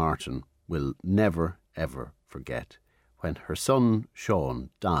Julie Martin will never, ever forget, when her son Sean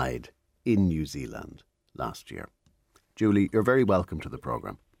died in New Zealand last year. Julie, you're very welcome to the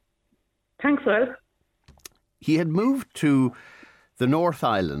programme. Thanks, Will. He had moved to the North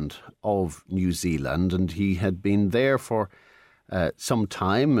Island of New Zealand and he had been there for some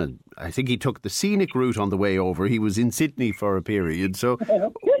time. And I think he took the scenic route on the way over. He was in Sydney for a period. So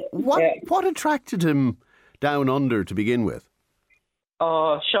what attracted him down under to begin with?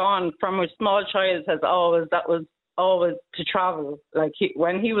 Oh, Sean, from a small child, that was always to travel. Like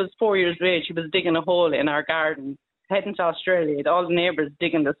when he was 4 years of age, he was digging a hole in our garden, heading to Australia. All the neighbours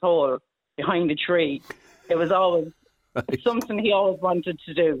digging this hole behind a tree. It was always something he always wanted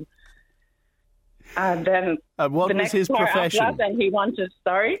to do. And then what was his profession? Then he wanted.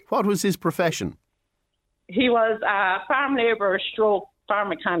 Sorry. What was his profession? He was a farm labourer stroke farm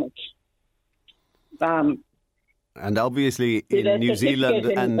mechanic. And obviously in New Zealand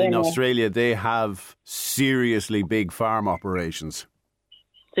and in Australia, they have seriously big farm operations.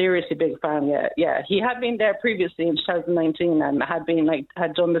 Seriously big farm, yeah. He had been there previously in 2019 and had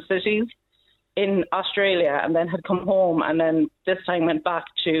done the cities in Australia and then had come home and then this time went back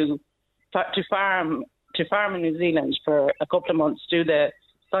to farm in New Zealand for a couple of months, do the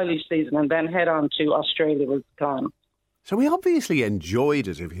silage season and then head on to Australia was the plan. So he obviously enjoyed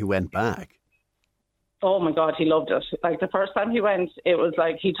it if he went back. Oh my God, he loved it. Like the first time he went, it was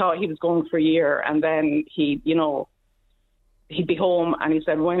like he thought he was going for a year and then he'd be home and he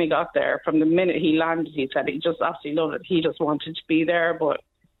said when he got there, from the minute he landed, he said he just absolutely loved it. He just wanted to be there, but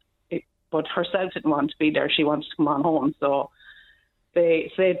herself didn't want to be there. She wanted to come on home. So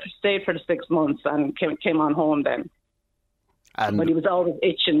they stayed for the 6 months and came on home then. But he was always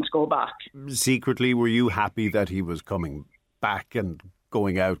itching to go back. Secretly, were you happy that he was coming back and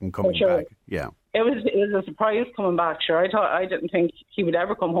going out and coming back? Yeah. It was a surprise coming back, sure. I didn't think he would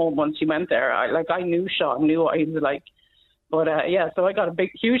ever come home once he went there. I knew Sean, knew what he was like. But so I got a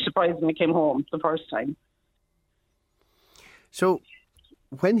huge surprise when he came home the first time. So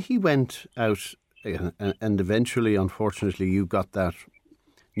when he went out and eventually, unfortunately, you got that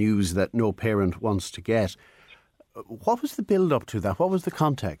news that no parent wants to get, what was the build-up to that? What was the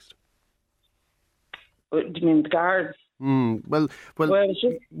context? Do you mean the guards? Well, it's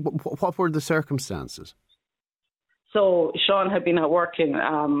just, what were the circumstances? So Sean had been out working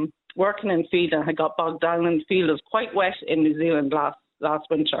in field and had got bogged down in the field. It was quite wet in New Zealand last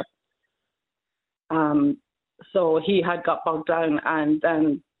winter. So he had got bogged down, and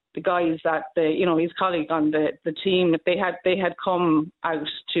then the guys that his colleague on the team, they had come out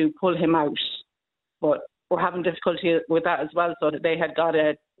to pull him out, but were having difficulty with that as well. So that they had got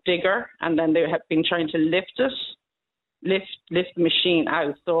a digger, and then they had been trying to lift the machine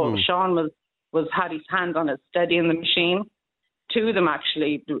out. So Sean had his hand on it, steadying the machine. Two of them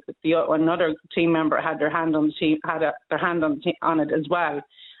actually, another team member had their hand on it as well,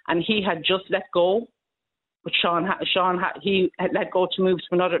 and he had just let go. But Sean had let go to move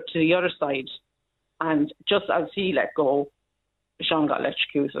to the other side, and just as he let go, Sean got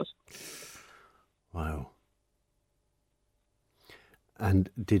electrocuted. Wow. And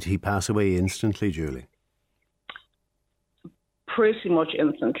did he pass away instantly, Julie? Pretty much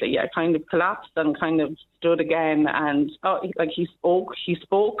instantly, yeah. Kind of collapsed and kind of stood again, and he spoke,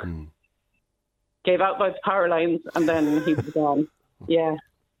 gave out by the power lines, and then he was gone. Yeah.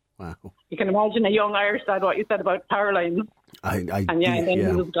 Wow. You can imagine a young Irish dad what you said about power lines. And then he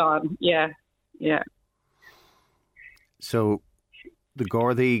was gone. Yeah. Yeah. So the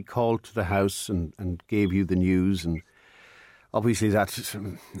Gardaí called to the house and gave you the news, and obviously that's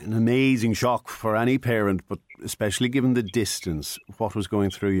an amazing shock for any parent, but especially given the distance. What was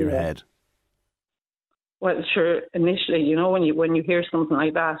going through your head? Well, sure. Initially, when you hear something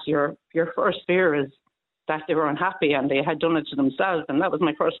like that, your first fear is that they were unhappy and they had done it to themselves. And that was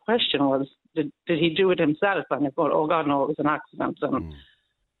my first question: was did he do it himself? And I thought, oh God, no, it was an accident.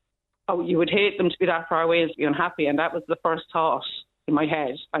 And you would hate them to be that far away and to be unhappy. And that was the first thought in my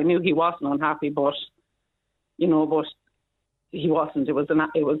head. I knew he wasn't unhappy, but he wasn't. It was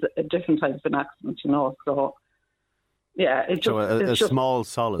a different type of an accident, So yeah, a small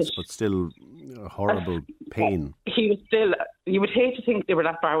solace, but still a horrible pain. He was still. You would hate to think they were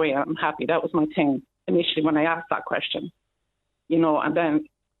that far away and unhappy. That was my thing initially when I asked that question, and then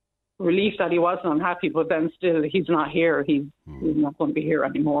relief that he wasn't unhappy, but then still he's not here. He's not going to be here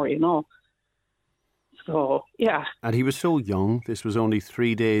anymore, So, yeah. And he was so young. This was only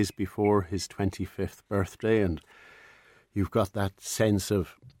 3 days before his 25th birthday, and you've got that sense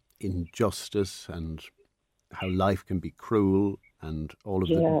of injustice and how life can be cruel, and all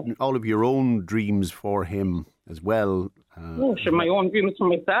of your own dreams for him as well. My own dreams for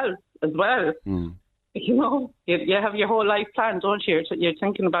myself as well. You have your whole life planned, don't you? You're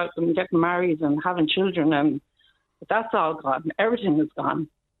thinking about them getting married and having children, and that's all gone. Everything is gone.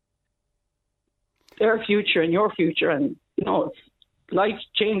 Their future and your future, and life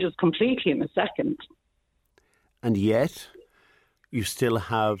changes completely in a second. And yet, you still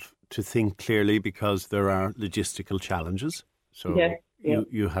have to think clearly because there are logistical challenges. So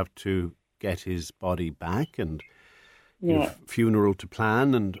you have to get his body back, and your funeral to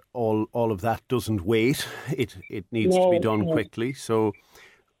plan, and all of that doesn't wait. It needs to be done quickly. So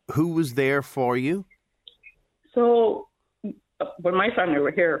who was there for you? So when my family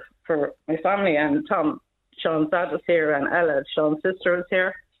were here, for my family, and Tom, Sean's dad was here, and Ella, Sean's sister, was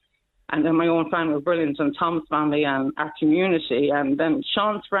here. And then my own family were brilliant, and Tom's family and our community. And then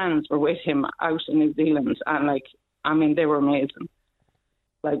Sean's friends were with him out in New Zealand. And they were amazing.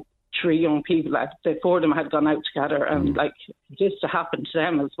 3 young people, the 4 of them had gone out together, and this to happen to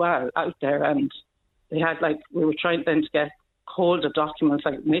them as well out there. And they had we were trying then to get hold of documents.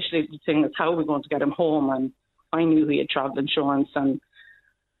 Initially the thing is, how are we going to get him home? And I knew he had travel insurance, and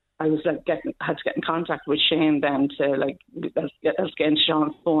I was had to get in contact with Shane then to let's get into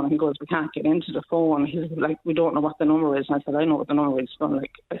Sean's phone. And he goes, we can't get into the phone. He's we don't know what the number is. And I said, I know what the number is. So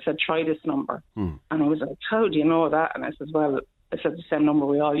I said, try this number. And he was like, how do you know that? And I said, the same number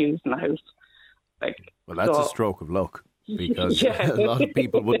we all use in the house. Well, that's a stroke of luck, because a lot of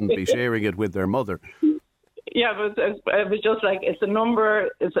people wouldn't be sharing it with their mother. Yeah, but it was just it's a number.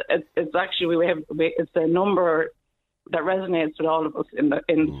 It's actually it's a number that resonates with all of us in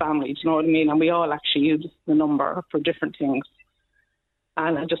the family. Do you know what I mean? And we all actually use the number for different things.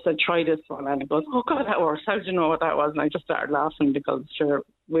 And I just said, try this one. And he goes, oh God, that works. How did you know what that was? And I just started laughing because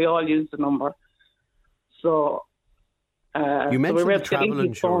we all use the number. So you mentioned the travel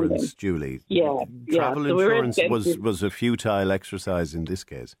insurance, Julie. Travel insurance was a futile exercise in this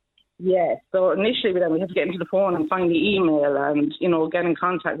case. Yeah, so initially we had to get into the phone and find the email and, get in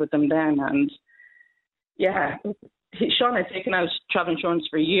contact with them then. And Sean had taken out travel insurance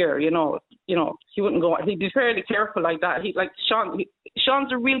for a year, he wouldn't go, he'd be fairly careful like that.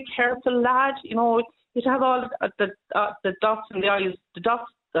 Sean's a real careful lad, You'd have all the dots and the I's,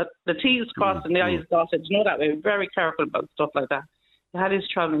 the T's crossed and the I's dotted. You know that way. Very careful about stuff like that. He had his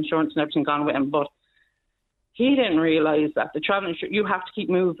travel insurance and everything gone with him, but he didn't realise that the travel insurance, you have to keep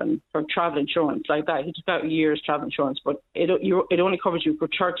moving for travel insurance like that. He took out a year's travel insurance, but it only covers you for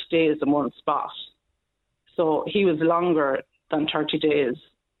 30 days in one spot. So he was longer than 30 days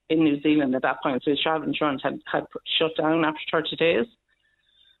in New Zealand at that point. So his travel insurance had shut down after 30 days.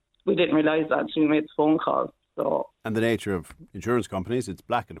 We didn't realise that, so we made the phone call. So, and the nature of insurance companies, it's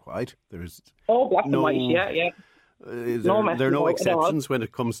black and white. There's black and white, yeah. There are no exceptions when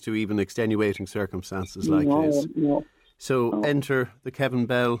it comes to even extenuating circumstances like this. No. So enter the Kevin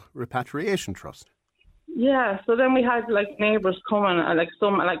Bell Repatriation Trust. Yeah, so then we had neighbours coming,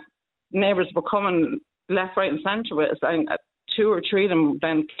 neighbours were coming left, right and centre with us. And 2 or 3 of them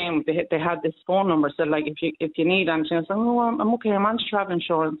then came, they had this phone number, said if you need anything, I said, I'm okay, I'm on travel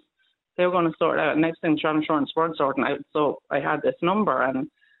insurance. They were going to sort it out. Next thing, travel insurance weren't sorting out. So I had this number, and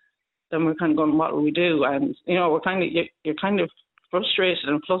then we're kind of going, what will we do? And, you're kind of frustrated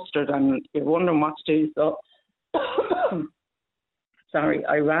and flustered, and you're wondering what to do. So, sorry,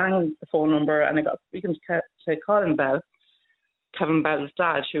 I rang the phone number, and I got speaking to Colin Bell, Kevin Bell's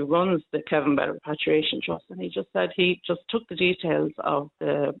dad, who runs the Kevin Bell Repatriation Trust. And he just said he just took the details of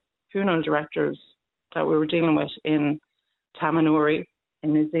the funeral directors that we were dealing with in Tamanuri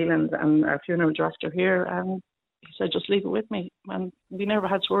in New Zealand and our funeral director here, and he said, just leave it with me. And we never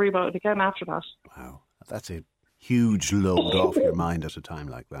had to worry about it again after that. Wow. That's a huge load off your mind at a time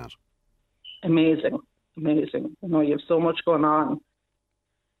like that. Amazing. You have so much going on,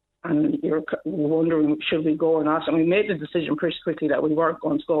 and you're wondering, should we go or not? And we made the decision pretty quickly that we weren't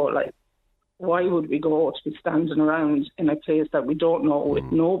going to go. Why would we go to be standing around in a place that we don't know, with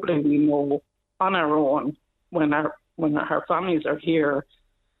nobody we know, on our own, when our families are here?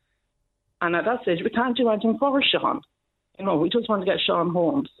 And at that stage, we can't do anything for Sean. We just want to get Sean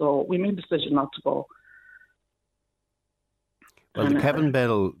home. So we made the decision not to go. Well, the Kevin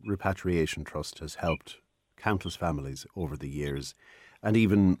Bell Repatriation Trust has helped countless families over the years. And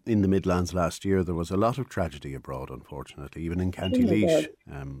even in the Midlands last year, there was a lot of tragedy abroad, unfortunately. Even in County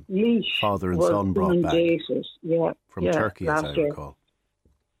Laois, father and son brought back from Turkey, as I recall.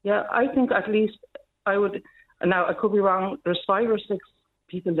 Yeah, I think at least I would... Now, I could be wrong. There's 5 or 6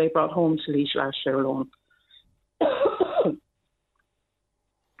 people they brought home to Laois last year alone.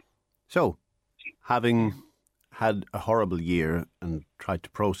 So, having had a horrible year and tried to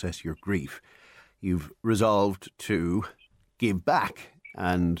process your grief, you've resolved to give back.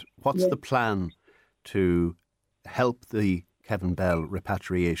 And what's the plan to help the Kevin Bell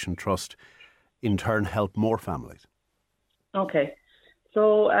Repatriation Trust in turn help more families? Okay.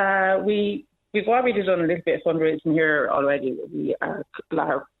 So we've already done a little bit of fundraising here already. We are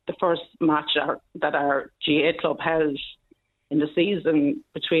the first match that our GA club held in the season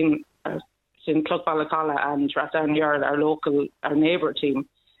between Clarke and Rathdown Yard, our neighbour team.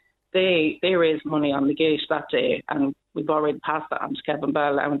 They raised money on the gate that day, and we've already passed that on to Kevin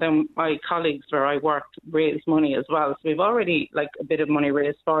Bell. And then my colleagues where I worked raised money as well. So we've already a bit of money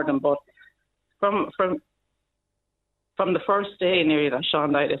raised for them. But from the first day nearly that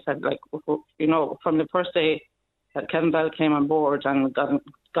Sean died, I said, from the first day that Kevin Bell came on board and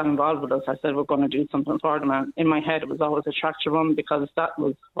got involved with us, I said, we're going to do something for them. And in my head, it was always a tractor run, because that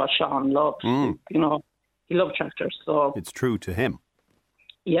was what Sean loved. He loved tractors. So it's true to him.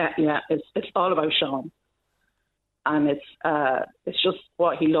 Yeah, it's all about Sean, and it's just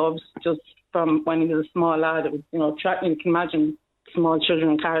what he loves. Just from when he was a small lad, it was you can imagine small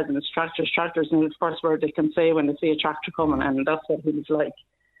children in cars, and it's tractors, and it's the first word they can say when they see a tractor coming, and that's what he was like.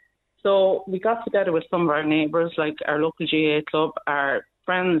 So we got together with some of our neighbours, like our local GA club, our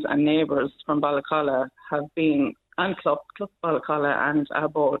friends and neighbours from Ballacalla have been, and Club Ballacalla and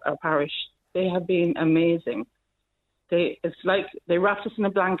our parish, they have been amazing. It's like they wrapped us in a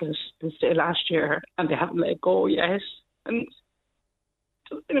blanket this day last year, and they haven't let go yet. And it's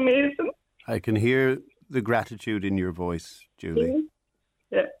just been amazing. I can hear the gratitude in your voice, Julie.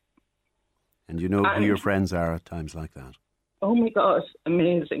 Yeah. And you know who your friends are at times like that. Oh my God,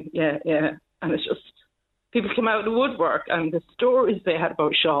 amazing. Yeah. And it's just, people come out of the woodwork, and the stories they had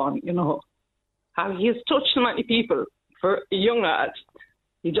about Sean, how he has touched so many people for a young lad.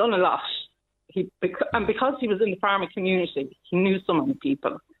 He's done a lot. And because he was in the farming community, he knew so many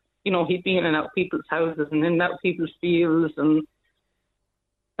people. He'd be in and out of people's houses and in and out of people's fields, and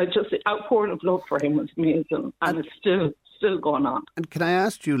the outpouring of love for him was amazing, and it's still going on. And can I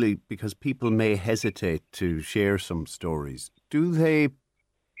ask, Julie, because people may hesitate to share some stories, do they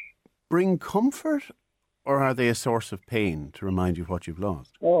bring comfort, or are they a source of pain to remind you of what you've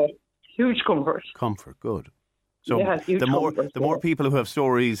lost? Oh, Huge comfort. Comfort, good. So yeah, the more people who have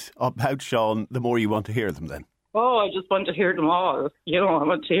stories about Sean, the more you want to hear them then. Oh, I just want to hear them all. I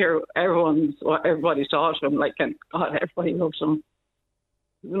want to hear what everybody thought of him. Like, and God, everybody loves him.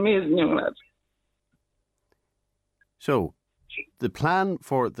 He's an amazing young lad. So, the plan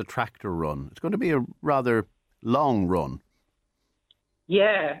for the tractor run, it's going to be a rather long run.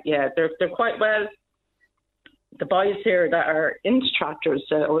 Yeah, they're quite well. The boys here that are into tractors,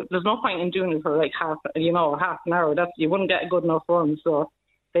 there's no point in doing it for like half an hour. You wouldn't get a good enough run. So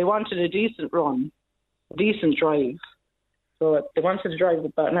they wanted a decent run, a decent drive. So they wanted to drive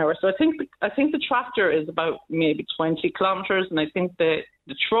about an hour. So I think the tractor is about maybe 20 kilometres, and I think the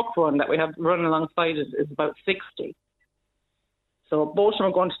truck run that we have running alongside it is about 60. So both of them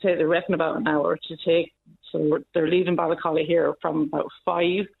are going to take, they reckon, about an hour to take. So they're leaving Ballycolly here from about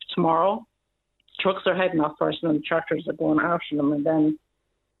 5 tomorrow. Trucks are heading off first, and then the tractors are going after them, and then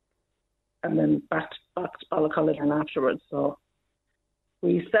back to Ballycolly then afterwards. So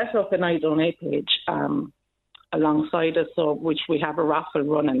we set up an I Donate page alongside us, so which we have a raffle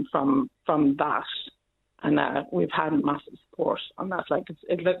running from that, and we've had massive support on that. Like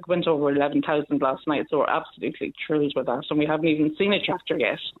it went over 11,000 last night, so we're absolutely thrilled with that, and we haven't even seen a tractor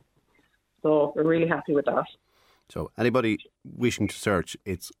yet. So we're really happy with that. So anybody wishing to search,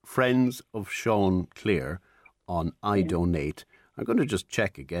 it's Friends of Sean Clear on I Donate. I'm going to just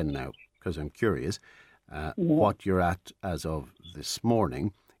check again now because I'm curious what you're at as of this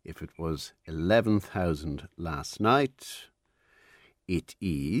morning. If it was 11,000 last night, it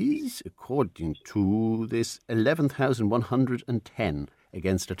is, according to this, 11,110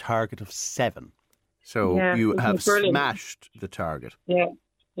 against a target of 7. So you have smashed the target. Yeah.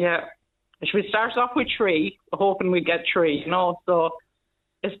 We start off with 3, hoping we get 3, so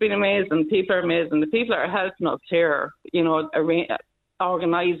it's been amazing. People are amazing. The people that are helping us here,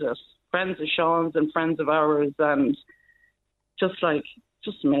 organise it. Friends of Sean's and friends of ours, and just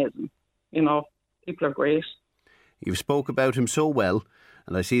amazing. People are great. You've spoke about him so well,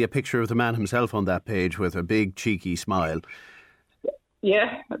 and I see a picture of the man himself on that page with a big cheeky smile.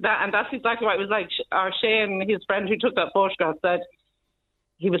 Yeah, that's exactly what it was like. Our Shane, his friend who took that photograph, said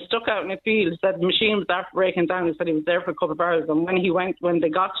he was stuck out in the field. Said the machine was after breaking down. He said he was there for a couple of hours, and when they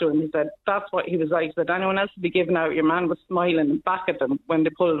got to him, he said that's what he was like. He said anyone else would be giving out. Your man was smiling back at them when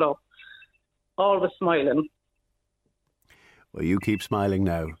they pulled up. Always smiling. Well, you keep smiling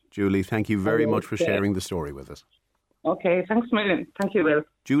now. Julie, thank you very much for sharing the story with us. Okay, thanks a million. Thank you, Will.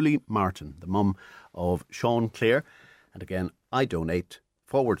 Julie Martin, the mum of Sean Clear. And again, I donate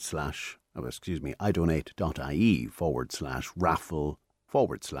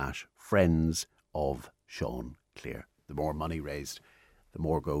idonate.ie/raffle/friends of Sean Clear. The more money raised, the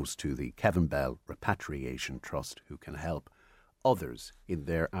more goes to the Kevin Bell Repatriation Trust, who can help others in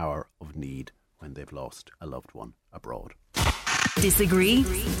their hour of need when they've lost a loved one abroad. Disagree?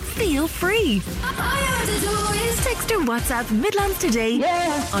 Feel free. Text or WhatsApp Midlands Today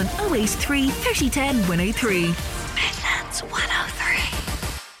on 083 3010 103. Midlands 103.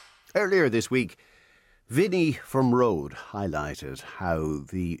 Earlier this week, Vinny from Road highlighted how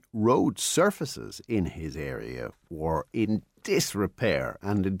the road surfaces in his area were in disrepair,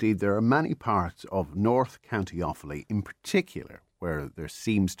 and indeed there are many parts of North County Offaly in particular where there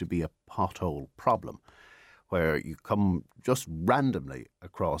seems to be a pothole problem, where you come just randomly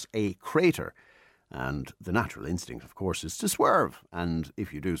across a crater, and the natural instinct, of course, is to swerve, and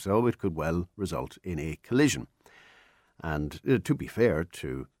if you do so, it could well result in a collision. And to be fair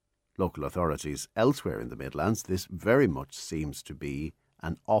to local authorities elsewhere in the Midlands, this very much seems to be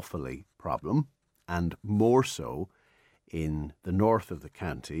an Offaly problem, and more so in the north of the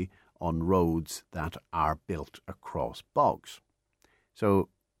county on roads that are built across bogs. So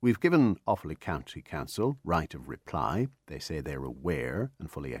we've given Offaly County Council right of reply. They say they're aware and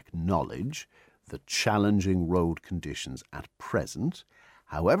fully acknowledge the challenging road conditions at present.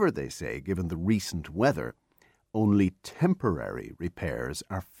 However, they say, given the recent weather, only temporary repairs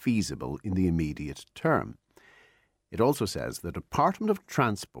are feasible in the immediate term. It also says the Department of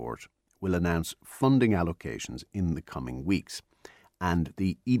Transport will announce funding allocations in the coming weeks. And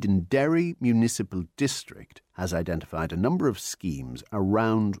the Edenderry Municipal District has identified a number of schemes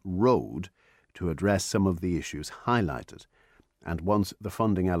around road to address some of the issues highlighted. And once the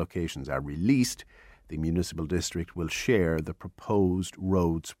funding allocations are released, the municipal district will share the proposed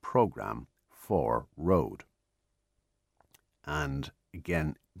roads programme for road. And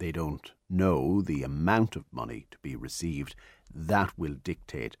again, they don't know the amount of money to be received. That will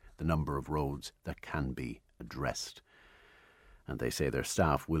dictate the number of roads that can be addressed. And they say their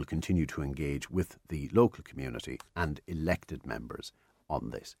staff will continue to engage with the local community and elected members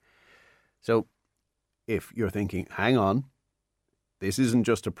on this. So if you're thinking, hang on, this isn't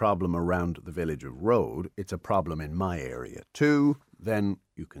just a problem around the village of Road, it's a problem in my area too, then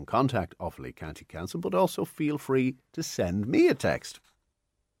you can contact Offaly County Council, but also feel free to send me a text.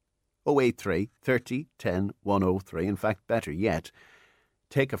 083 30 10 103. In fact, better yet,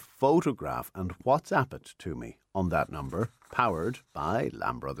 take a photograph and WhatsApp it to me on that number, powered by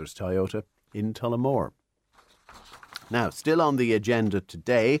Lamb Brothers Toyota in Tullamore. Now, still on the agenda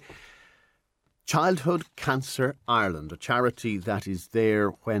today, Childhood Cancer Ireland, a charity that is there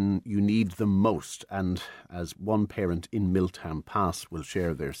when you need them most. And as one parent in Milltown Pass will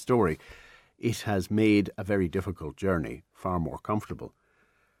share their story, it has made a very difficult journey far more comfortable.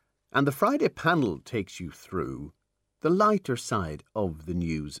 And the Friday panel takes you through the lighter side of the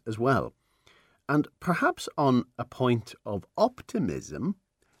news as well. And perhaps on a point of optimism,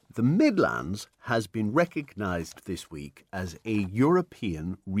 the Midlands has been recognised this week as a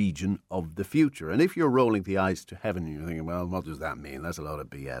European region of the future. And if you're rolling the eyes to heaven and you're thinking, well, what does that mean? That's a lot of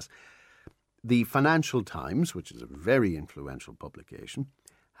BS. The Financial Times, which is a very influential publication,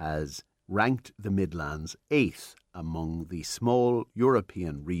 has ranked the Midlands 8th among the small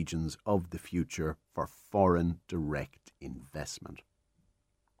European regions of the future for foreign direct investment.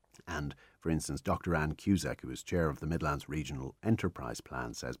 And, for instance, Dr. Anne Cusack, who is chair of the Midlands Regional Enterprise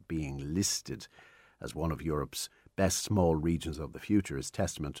Plan, says being listed as one of Europe's best small regions of the future is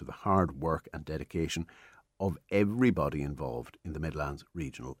testament to the hard work and dedication of everybody involved in the Midlands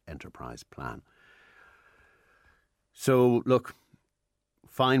Regional Enterprise Plan. So, look,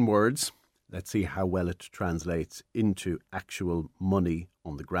 fine words. Let's see how well it translates into actual money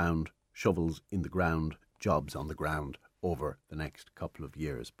on the ground, shovels in the ground, jobs on the ground over the next couple of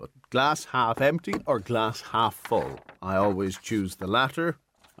years. But glass half empty or glass half full? I always choose the latter.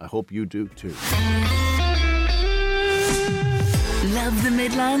 I hope you do too. Love the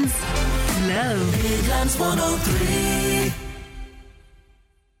Midlands? Love Midlands 103.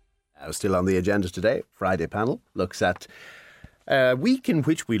 Still on the agenda today, Friday panel looks at a week in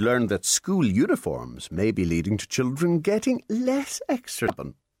which we learned that school uniforms may be leading to children getting less extra.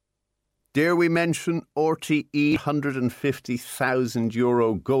 Dare we mention RTE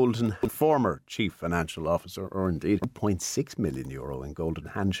 €150,000 golden former chief financial officer, or indeed €1.6 million in golden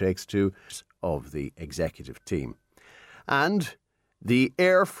handshakes to of the executive team. And the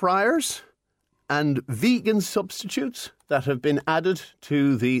air fryers and vegan substitutes that have been added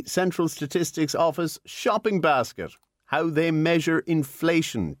to the Central Statistics Office shopping basket. How they measure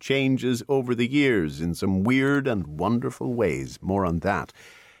inflation changes over the years in some weird and wonderful ways. More on that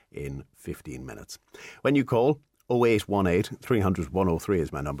in 15 minutes. When you call, 0818 300 103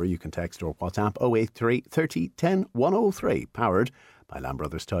 is my number. You can text or WhatsApp 083 30 10 103, powered by Lamb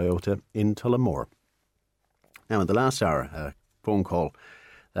Brothers Toyota in Tullamore. Now, in the last hour, a phone call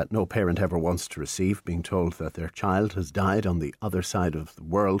that no parent ever wants to receive, being told that their child has died on the other side of the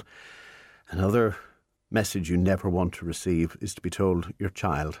world. Another message you never want to receive is to be told your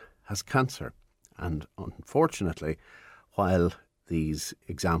child has cancer. And unfortunately, while these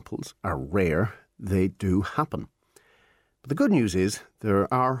examples are rare, they do happen. But the good news is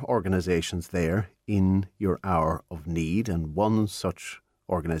there are organisations there in your hour of need, and one such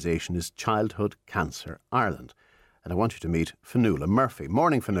organisation is Childhood Cancer Ireland. And I want you to meet Fionnuala Murphy.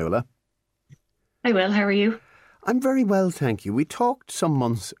 Morning, Fionnuala. Hi, Will. How are you? I'm very well, thank you. We talked some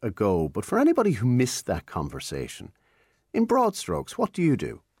months ago, but for anybody who missed that conversation, in broad strokes, what do you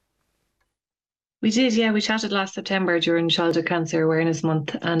do? We did, yeah. We chatted last September during Childhood Cancer Awareness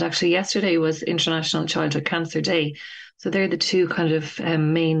Month, and actually yesterday was International Childhood Cancer Day. So they're the two kind of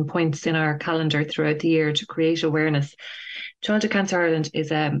main points in our calendar throughout the year to create awareness. Childhood Cancer Ireland is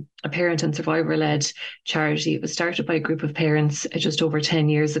a parent and survivor-led charity. It was started by a group of parents just over 10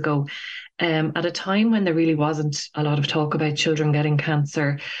 years ago. At a time when there really wasn't a lot of talk about children getting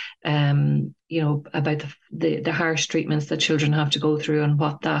cancer, about the harsh treatments that children have to go through and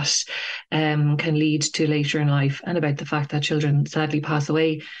what that can lead to later in life, and about the fact that children sadly pass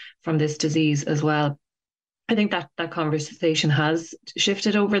away from this disease as well. I think that conversation has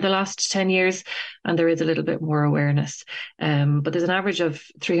shifted over the last 10 years, and there is a little bit more awareness. But there's an average of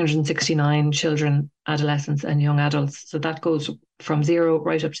 369 children, adolescents and young adults. So that goes from 0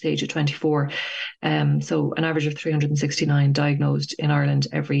 right up to the age of 24. So an average of 369 diagnosed in Ireland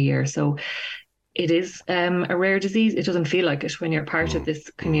every year. So it is a rare disease. It doesn't feel like it when you're part of this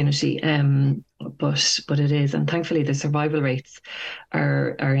community, but it is. And thankfully, the survival rates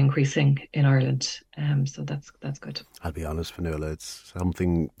are increasing in Ireland. So that's good. I'll be honest, Fionnuala, it's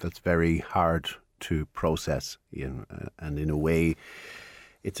something that's very hard to process, and in a way,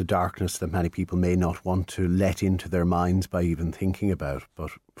 it's a darkness that many people may not want to let into their minds by even thinking about.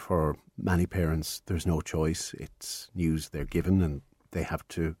 But for many parents, there's no choice. It's news they're given and they have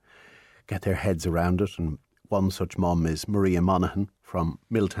to get their heads around it. And one such mum is Maria Monaghan from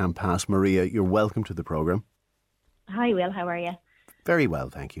Milltown Pass. Maria, you're welcome to the programme. Hi, Will. How are you? Very well,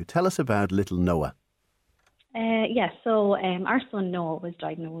 thank you. Tell us about little Noah. So our son Noah was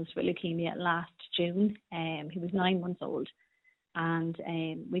diagnosed with leukemia last June. He was 9 months old, and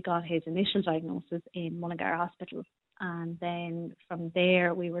we got his initial diagnosis in Mullingar Hospital, and then from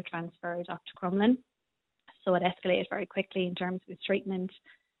there we were transferred up to Crumlin. So it escalated very quickly in terms of his treatment,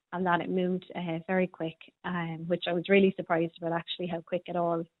 and that it moved very quick, which I was really surprised about actually how quick it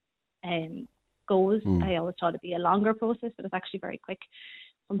all goes. I always thought it'd be a longer process, but it's actually very quick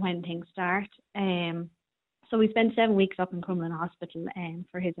from when things start. So we spent 7 weeks up in Crumlin Hospital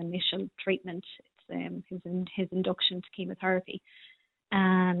for his initial treatment. It's his induction to chemotherapy.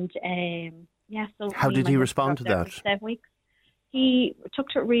 And so how did he respond to that? 7 weeks. He took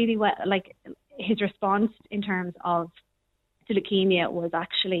to it really well. Like, his response in terms of the leukemia was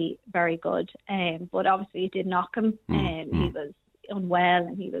actually very good. But obviously it did knock him. He was unwell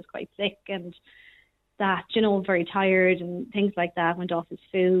and he was quite sick, and that, very tired and things like that, went off his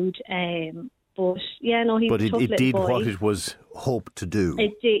food. But it did boy. what it was hoped to do.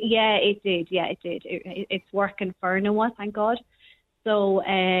 It did. It's working for Noah, thank God. So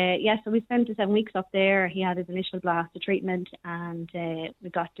so we spent the 7 weeks up there. He had his initial blast of treatment, and we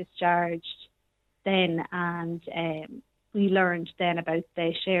got discharged then, and we learned then about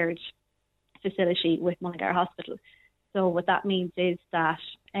the shared facility with Mullingar Hospital. So what that means is that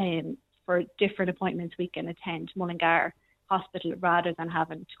for different appointments we can attend Mullingar Hospital rather than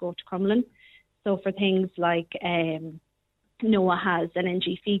having to go to Crumlin. So for things like Noah has an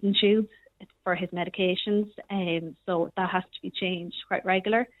NG feeding tube for his medications, so that has to be changed quite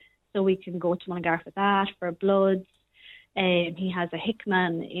regular. So we can go to Mullingar for that, for bloods. He has a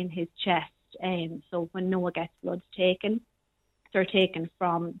Hickman in his chest, so when Noah gets bloods taken, they're taken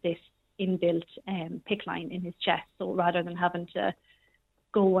from this inbuilt PICC line in his chest. So rather than having to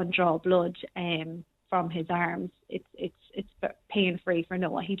go and draw blood from his arms, it's pain-free for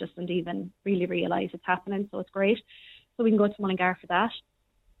Noah. He doesn't even really realise it's happening, so it's great. So we can go to Mullingar for that.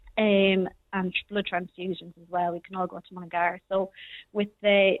 And blood transfusions as well. We can all go to Mullingar. So with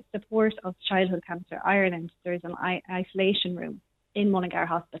the support of Childhood Cancer Ireland, there's an isolation room in Mullingar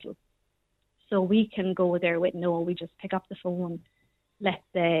Hospital. So we can go there with Noah. We just pick up the phone, let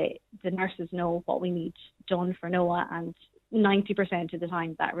the nurses know what we need done for Noah, and 90% of the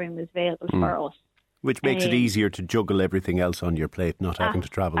time that room is available for us. Which makes it easier to juggle everything else on your plate, not having to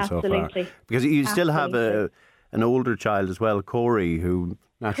travel so far. Because you still have an older child as well, Corey, who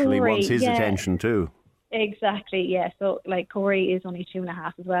naturally wants his attention too. Exactly, yeah. So like Corey is only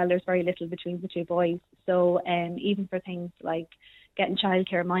 2.5 as well. There's very little between the two boys. So even for things like getting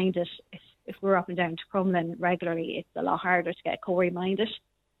childcare minded, if we're up and down to Crumlin regularly, it's a lot harder to get Corey minded.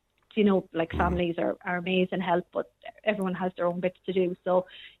 Families are amazing help, but everyone has their own bits to do. So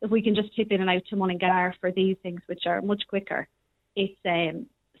if we can just tip in and out to Mullingar for these things, which are much quicker, it's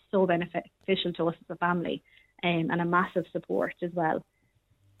so beneficial to us as a family, and a massive support as well.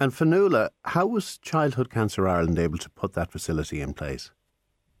 And Fionnuala, how was Childhood Cancer Ireland able to put that facility in place?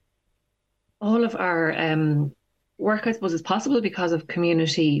 All of our work, I suppose, is possible because of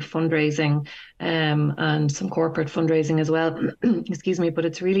community fundraising and some corporate fundraising as well. Excuse me, but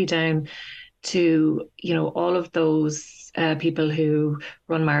it's really down to, all of those people who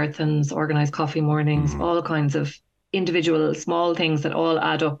run marathons, organise coffee mornings, all kinds of individual small things that all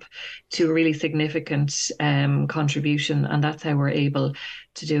add up to a really significant contribution, and that's how we're able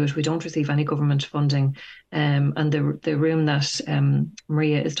to do it. We don't receive any government funding, and the room that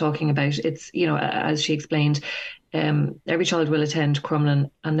Maria is talking about, it's, as she explained, every child will attend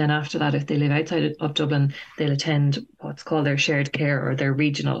Crumlin, and then after that, if they live outside of Dublin, they'll attend what's called their shared care or their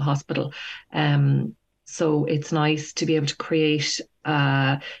regional hospital. So it's nice to be able to create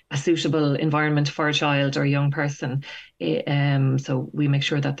a suitable environment for a child or a young person. So we make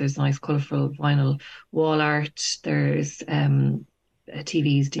sure that there's nice, colourful vinyl wall art. There's TVs,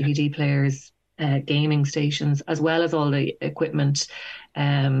 DVD players, gaming stations, as well as all the equipment,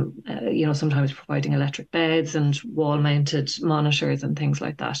 sometimes providing electric beds and wall-mounted monitors and things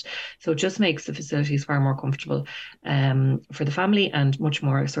like that. So it just makes the facilities far more comfortable for the family, and much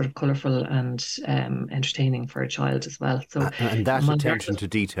more sort of colourful and entertaining for a child as well. So and that attention to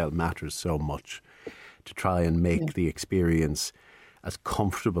detail matters so much, to try and make the experience as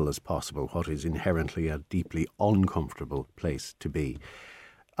comfortable as possible, what is inherently a deeply uncomfortable place to be.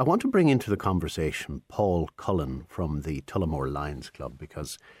 I want to bring into the conversation Paul Cullen from the Tullamore Lions Club,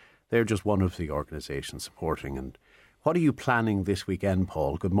 because they're just one of the organisations supporting. And what are you planning this weekend,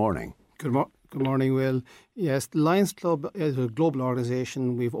 Paul? Good morning. Good morning, Will. Yes, the Lions Club is a global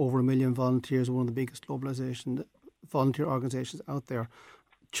organisation. We have over 1 million volunteers, one of the biggest volunteer organisations out there.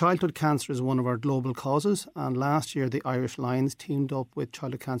 Childhood cancer is one of our global causes, and last year the Irish Lions teamed up with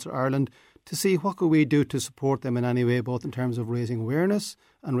Childhood Cancer Ireland to see what could we do to support them in any way, both in terms of raising awareness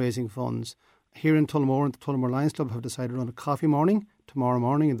and raising funds. Here in Tullamore, the Tullamore Lions Club have decided on a coffee morning tomorrow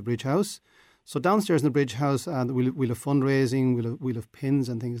morning in the Bridge House. So downstairs in the Bridge House, we'll have fundraising, we'll have pins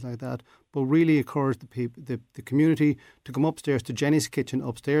and things like that. But really encourage the community to come upstairs to Jenny's Kitchen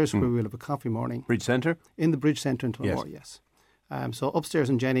upstairs, where we'll have a coffee morning. Bridge Centre? In the Bridge Centre in Tullamore, yes. So upstairs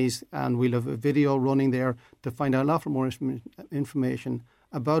in Jenny's, and we'll have a video running there to find out a lot more information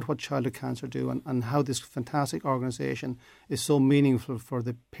about what childhood cancer do and how this fantastic organisation is so meaningful for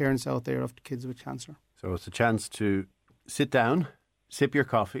the parents out there of kids with cancer. So it's a chance to sit down, sip your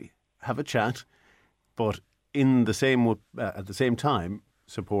coffee, have a chat, but at the same time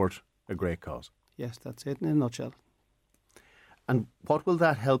support a great cause. Yes, that's it in a nutshell. And what will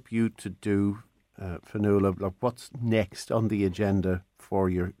that help you to do, Fionnuala? Like, what's next on the agenda for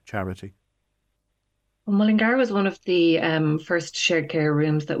your charity? Well, Mullingar was one of the first shared care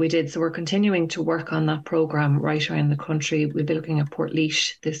rooms that we did, so we're continuing to work on that programme right around the country. We'll be looking at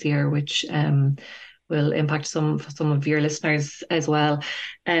Portlaoise this year, which will impact some of your listeners as well.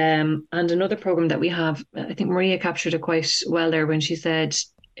 And another programme that we have, I think Maria captured it quite well there when she said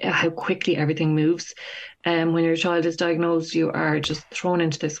how quickly everything moves. When your child is diagnosed, you are just thrown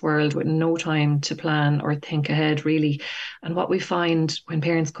into this world with no time to plan or think ahead, really. And what we find when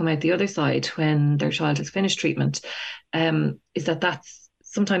parents come out the other side, when their child has finished treatment, is that that's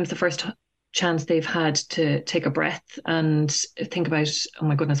sometimes the first chance they've had to take a breath and think about, oh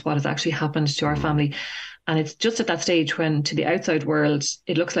my goodness, what has actually happened to our family. And it's just at that stage when, to the outside world,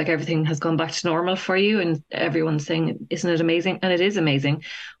 it looks like everything has gone back to normal for you and everyone's saying, isn't it amazing? And it is amazing,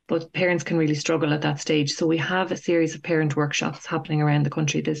 but parents can really struggle at that stage. So we have a series of parent workshops happening around the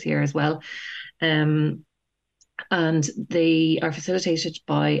country this year as well. And they are facilitated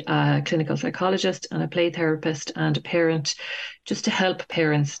by a clinical psychologist and a play therapist and a parent, just to help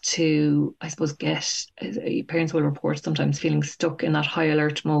parents to, I suppose, parents will report sometimes feeling stuck in that high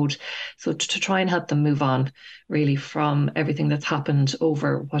alert mode. So to try and help them move on really from everything that's happened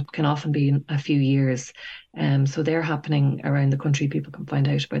over what can often be a few years. So they're happening around the country. People can find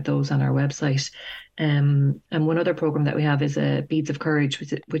out about those on our website. And one other programme that we have is Beads of Courage,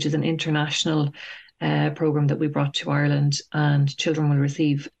 which is an international programme that we brought to Ireland, and children will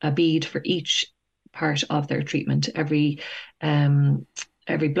receive a bead for each part of their treatment. Every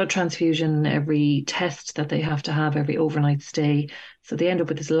blood transfusion, every test that they have to have, every overnight stay. So they end up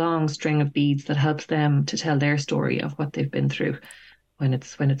with this long string of beads that helps them to tell their story of what they've been through when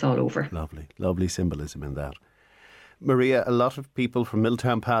it's all over. Lovely symbolism in that. Maria, a lot of people from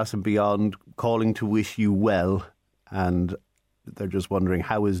Milltown Pass and beyond calling to wish you well, and they're just wondering,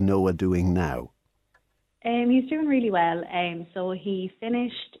 how is Noah doing now? He's doing really well. So he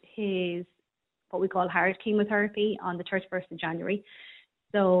finished his what we call hard chemotherapy on the 31st of January.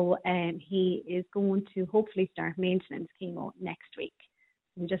 So he is going to hopefully start maintenance chemo next week.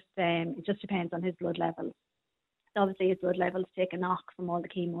 It just depends on his blood levels. So obviously his blood levels take a knock from all the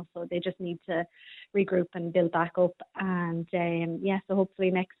chemo, so they just need to regroup and build back up. And so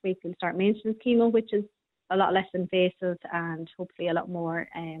hopefully next week we'll start maintenance chemo, which is a lot less invasive and hopefully a lot more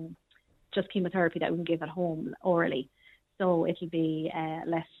just chemotherapy that we can give at home orally. So it'll be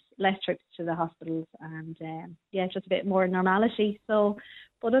less trips to the hospitals and just a bit more normality. So,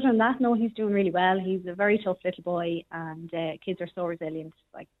 but other than that, no, he's doing really well. He's a very tough little boy, and kids are so resilient.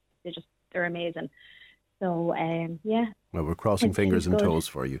 Like they're amazing. So Well, we're crossing fingers and toes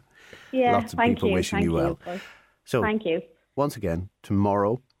for you. Yeah, lots of people wishing you well. So thank you once again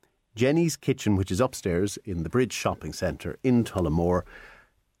tomorrow. Jenny's Kitchen, which is upstairs in the Bridge Shopping Centre in Tullamore,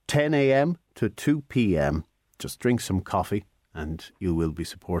 10 a.m. to 2 p.m. Just drink some coffee and you will be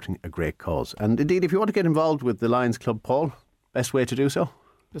supporting a great cause. And indeed, if you want to get involved with the Lions Club, Paul, best way to do so?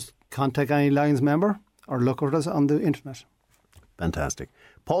 Just contact any Lions member or look at us on the internet. Fantastic.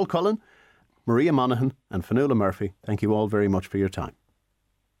 Paul Cullen, Maria Monaghan and Fionnuala Murphy, thank you all very much for your time.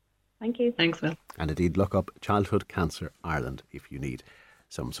 Thank you. Thanks, Will. And indeed, look up Childhood Cancer Ireland if you need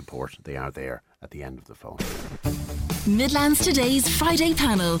some support. They are there at the end of the phone. Midlands Today's Friday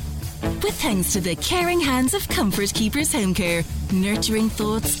panel. With thanks to the caring hands of Comfort Keepers Home Care. Nurturing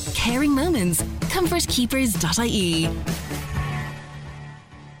thoughts, caring moments. ComfortKeepers.ie.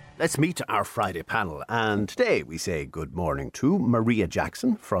 let's meet our Friday panel. And today we say good morning to Maria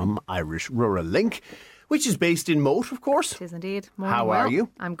Jackson from Irish Rural Link, which is based in Moat, of course. It is indeed. Morning, How are you?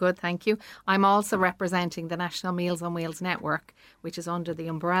 I'm good, thank you. I'm also representing the National Meals on Wheels network, which is under the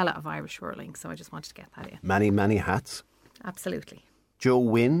umbrella of Irish Rural Link. So I just wanted to get that in. Many, many hats. Absolutely. Joe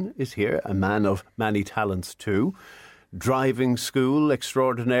Wynne is here, a man of many talents too. Driving school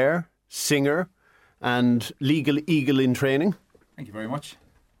extraordinaire, singer, and legal eagle in training. Thank you very much.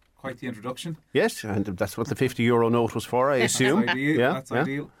 Quite the introduction. Yes, and that's what the €50 note was for, I assume. That's ideal. That's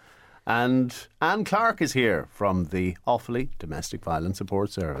ideal. And Anne Clarke is here from the Offaly Domestic Violence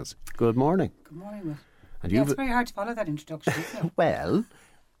Support Service. Good morning. Good morning, Will. And it's very hard to follow that introduction, isn't it? Well,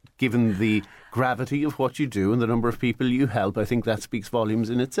 given the gravity of what you do and the number of people you help, I think that speaks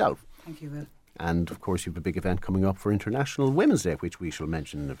volumes in itself. Thank you, Will. And, of course, you have a big event coming up for International Women's Day, which we shall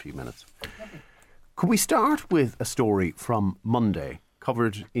mention in a few minutes. Lovely. Could we start with a story from Monday,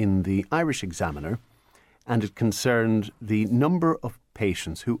 covered in the Irish Examiner, and it concerned the number of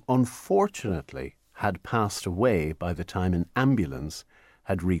patients who unfortunately had passed away by the time an ambulance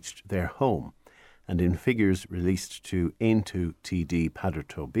had reached their home. And in figures released to Aontú TD Peadar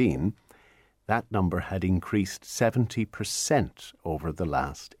Tóibín, that number had increased 70% over the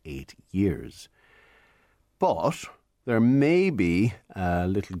last 8 years. But there may be a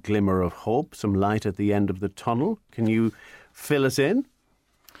little glimmer of hope, some light at the end of the tunnel. Can you fill us in?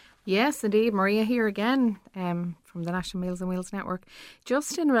 Yes, indeed. Maria here again from the National Meals on Wheels network.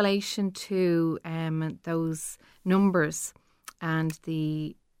 Just in relation to those numbers and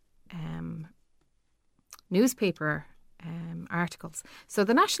the newspaper articles. So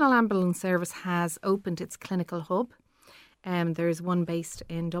the National Ambulance Service has opened its clinical hub. There's one based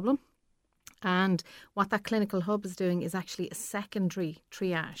in Dublin. And what that clinical hub is doing is actually a secondary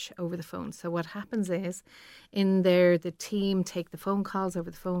triage over the phone. So what happens is in there, the team take the phone calls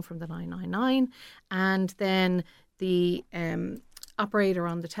over the phone from the 999, and then the operator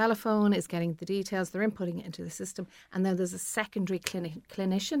on the telephone is getting the details. They're inputting it into the system. And then there's a secondary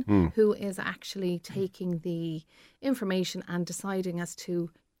clinician who is actually taking the information and deciding as to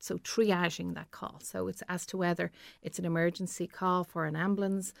triaging that call. So it's as to whether it's an emergency call for an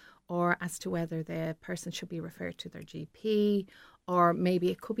ambulance, or as to whether the person should be referred to their GP, or maybe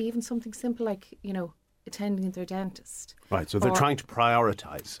it could be even something simple like, attending their dentist. Right, so they're trying to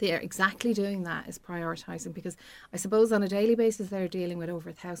prioritise. They're exactly doing that, is prioritising, because I suppose on a daily basis they're dealing with over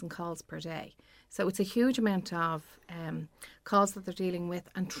 1,000 calls per day. So it's a huge amount of calls that they're dealing with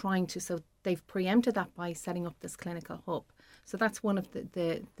and trying to, so they've preempted that by setting up this clinical hub. So that's one of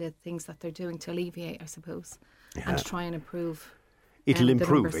the things that they're doing to alleviate, I suppose, and to try and improve. It'll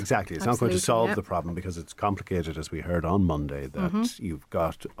improve, the exactly. It's not going to solve the problem, because it's complicated, as we heard on Monday, that you've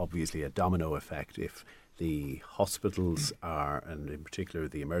got obviously a domino effect. If the hospitals are, and in particular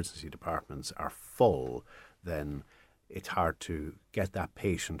the emergency departments, are full, then it's hard to get that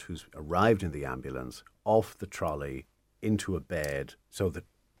patient who's arrived in the ambulance off the trolley into a bed so that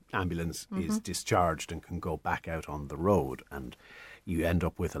ambulance is discharged and can go back out on the road, and you end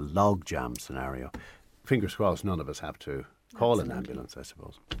up with a logjam scenario. Fingers crossed none of us have to call an ambulance, I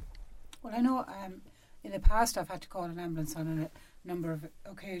suppose. Well, I know in the past I've had to call an ambulance on a number of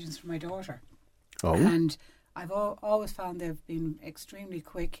occasions for my daughter. Oh. And I've always found they've been extremely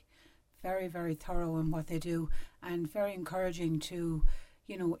quick, very, very thorough in what they do, and very encouraging to,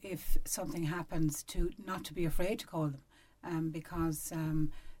 if something happens, to not to be afraid to call them, because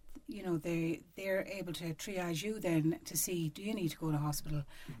they're able to triage you then to see, do you need to go to hospital,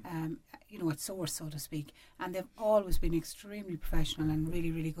 at source, so to speak. And they've always been extremely professional and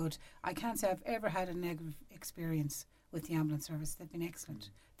really, really good. I can't say I've ever had a negative experience with the ambulance service. They've been excellent.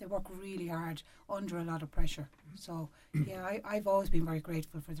 They work really hard under a lot of pressure. So, I've always been very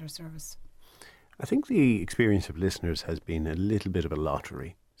grateful for their service. I think the experience of listeners has been a little bit of a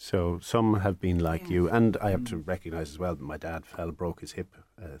lottery. So some have been like you, and I have to recognise as well that my dad broke his hip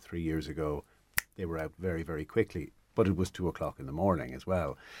 3 years ago. They were out very, very quickly, but it was 2:00 in the morning as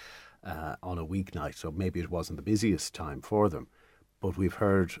well on a weeknight, so maybe it wasn't the busiest time for them. But we've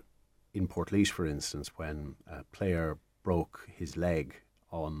heard in Portlaoise, for instance, when a player broke his leg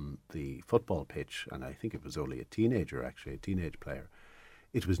on the football pitch, and I think it was only a teenage player,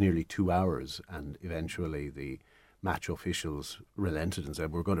 it was nearly 2 hours, and eventually the match officials relented and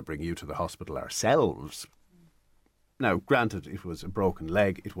said, we're going to bring you to the hospital ourselves. Now, granted, it was a broken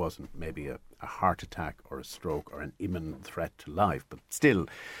leg. It wasn't maybe a heart attack or a stroke or an imminent threat to life. But still,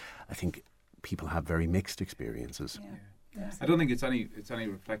 I think people have very mixed experiences. Yeah. I don't think it's any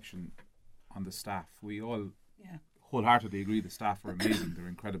reflection on the staff. We all wholeheartedly agree the staff are amazing. They're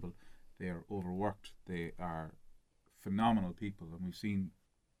incredible. They are overworked. They are phenomenal people. And we've seen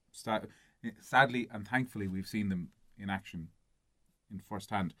sadly and thankfully, we've seen them in action in first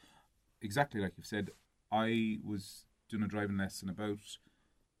hand. Exactly like you've said, I was doing a driving lesson about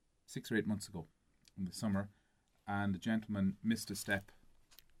 6 or 8 months ago in the summer, and a gentleman missed a step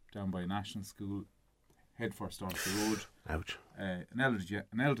down by a national school, head first onto the road. Ouch. An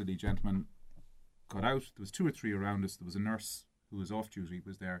elderly gentleman got out. There was 2 or 3 around us. There was a nurse who was off duty,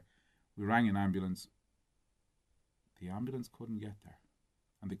 was there. We rang an ambulance. The ambulance couldn't get there,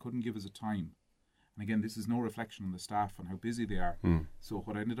 and they couldn't give us a time. And again, this is no reflection on the staff and how busy they are. So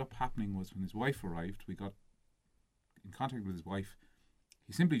what ended up happening was when his wife arrived, we got in contact with his wife.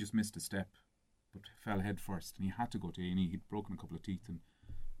 He simply just missed a step, but fell head first, and he had to go to A&E. He'd broken a couple of teeth and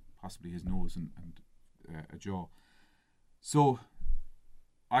possibly his nose and a jaw. So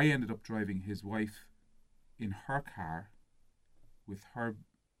I ended up driving his wife in her car with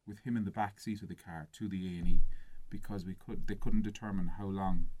him in the back seat of the car to the A&E, because they couldn't determine how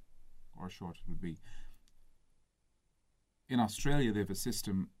long or short it would be. In Australia, they have a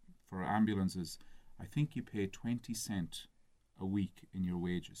system for ambulances. I think you pay 20 cents a week in your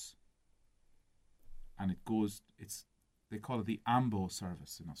wages, and they call it the AMBO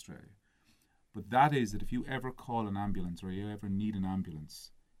service in Australia. But that is that if you ever call an ambulance or you ever need an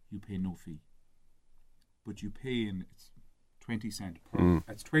ambulance, you pay no fee. But you pay it's 20 cents per.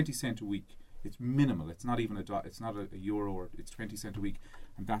 It's 20 cents a week. It's minimal. It's not even it's not a euro, or it's 20 cents a week,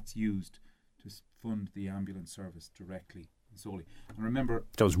 and that's used to fund the ambulance service directly and solely. And remember,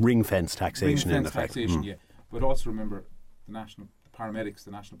 so it's ring-fence taxation in effect. Taxation, yeah. But also remember, the national paramedics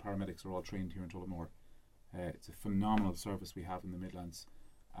are all trained here in Tullamore. It's a phenomenal service we have in the Midlands,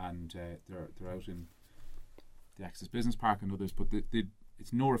 and they're out in the Access Business Park and others. But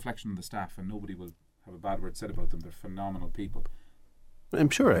it's no reflection on the staff, and nobody will have a bad word said about them. They're phenomenal people. I'm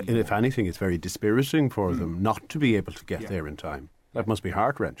sure, if anything, it's very dispiriting for them not to be able to get there in time. That must be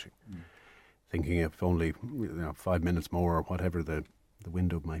heart-wrenching. Thinking if only 5 minutes more or whatever the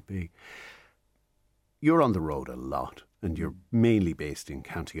window might be. You're on the road a lot, and you're mainly based in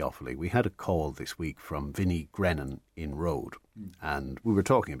County Offaly. We had a call this week from Vinnie Grennan in Road, and we were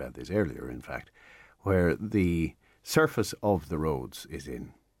talking about this earlier, in fact, where the surface of the roads is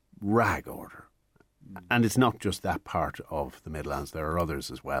in rag order. And it's not just that part of the Midlands. There are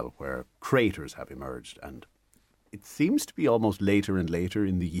others as well where craters have emerged, and it seems to be almost later and later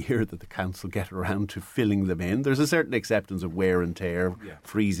in the year that the council get around to filling them in. There's a certain acceptance of wear and tear,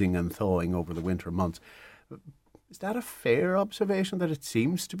 freezing and thawing over the winter months. Is that a fair observation, that it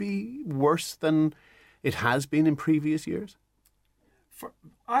seems to be worse than it has been in previous years?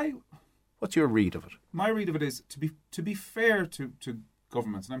 What's your read of it? My read of it is, to be fair to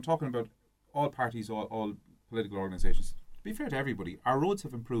governments, and I'm talking about all parties, all political organisations, to be fair to everybody, our roads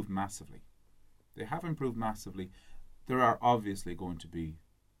have improved massively. They have improved massively. There are obviously going to be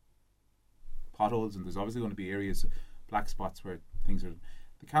potholes, and there's obviously going to be areas, black spots where things are.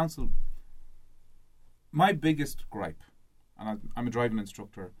 The council, my biggest gripe, and I'm a driving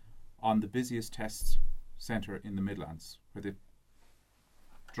instructor on the busiest tests centre in the Midlands, where they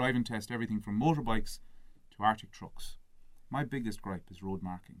drive and test everything from motorbikes to Arctic trucks. My biggest gripe is road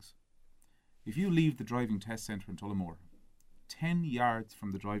markings. If you leave the driving test centre in Tullamore, 10 yards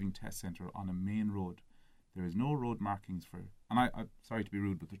from the driving test centre on a main road, there is no road markings for, and I'm sorry to be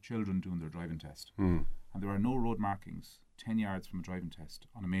rude, but they're children doing their driving test. And there are no road markings 10 yards from a driving test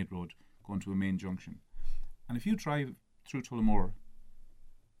on a main road going to a main junction. And if you drive through Tullamore,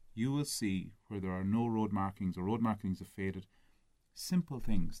 you will see where there are no road markings, or road markings have faded. Simple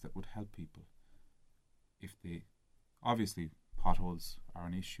things that would help people. If they, obviously, potholes are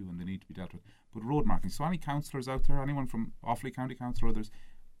an issue and they need to be dealt with, but road markings. So any councillors out there, anyone from Offaly County Council or others,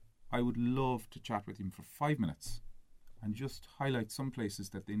 I would love to chat with him for 5 minutes and just highlight some places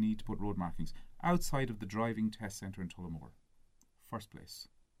that they need to put road markings outside of the driving test centre in Tullamore. First place,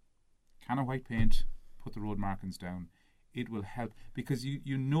 can of white paint, put the road markings down. It will help, because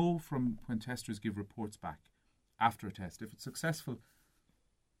you know from when testers give reports back after a test, if it's successful,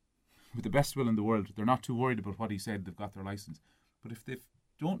 with the best will in the world, they're not too worried about what he said. They've got their licence. But if they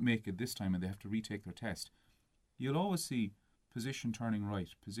don't make it this time and they have to retake their test, you'll always see position turning right,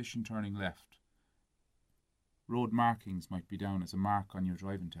 position turning left. Road markings might be down as a mark on your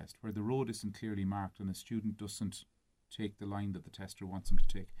driving test, where the road isn't clearly marked and a student doesn't take the line that the tester wants them to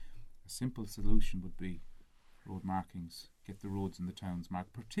take. A simple solution would be road markings. Get the roads in the towns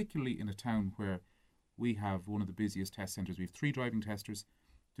marked, particularly in a town where we have one of the busiest test centres. We have 3 driving testers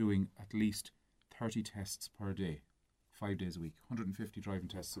doing at least 30 tests per day, 5 days a week, 150 driving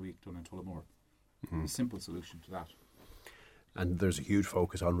tests a week done in Tullamore. A simple solution to that. And there's a huge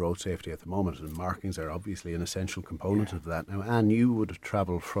focus on road safety at the moment, and markings are obviously an essential component of that. Now, Anne, you would have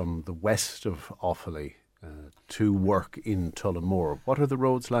travelled from the west of Offaly to work in Tullamore. What are the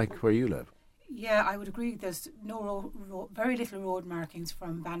roads like where you live? Yeah, I would agree. There's very little road markings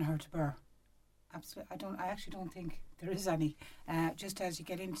from Banagher to Burr. Absolutely, I actually don't think there is any. Just as you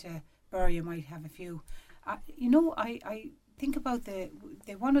get into Burr, you might have a few. I think about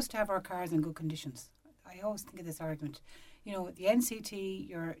they want us to have our cars in good conditions. I always think of this argument. The NCT,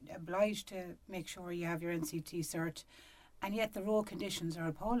 you're obliged to make sure you have your NCT cert, and yet the road conditions are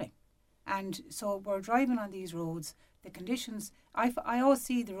appalling. And so we're driving on these roads, the conditions, I always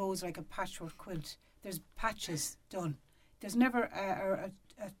see the roads like a patchwork quilt. There's patches done. There's never a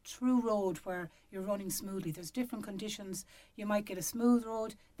true road where you're running smoothly. There's different conditions. You might get a smooth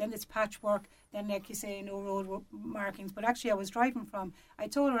road, then it's patchwork, then like you say, no road markings. But actually I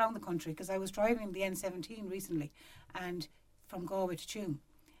told around the country because I was driving the N17 recently and from Galway to Tuam.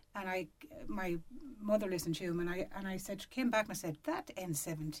 And my mother lives in Tuam, and I came back and I said, that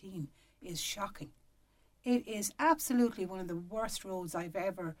N17 is shocking. It is absolutely one of the worst roads I've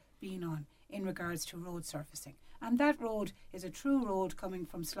ever been on in regards to road surfacing. And that road is a true road coming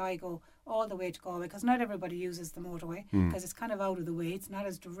from Sligo all the way to Galway, because not everybody uses the motorway because it's kind of out of the way. It's not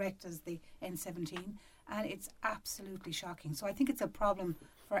as direct as the N17, and it's absolutely shocking. So I think it's a problem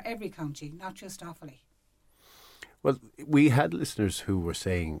for every county, not just Offaly. Well, we had listeners who were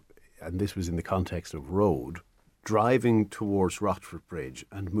saying, and this was in the context of road, driving towards Rochford Bridge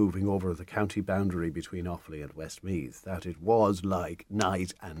and moving over the county boundary between Offaly and Westmeath, that it was like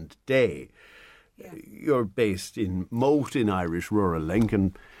night and day. Yeah. You're based in Moat in Irish Rural Link,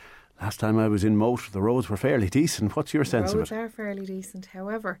 and last time I was in Moat, the roads were fairly decent. What's your sense of it? Roads are fairly decent.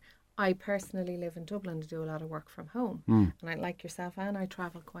 However, I personally live in Dublin to do a lot of work from home. And I, like yourself, Anne, I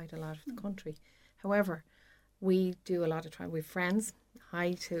travel quite a lot of the country. However, we do a lot of travel. We have friends.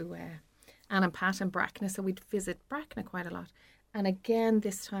 Hi to Anne and Pat in Bracknell, so we'd visit Bracknell quite a lot. And again,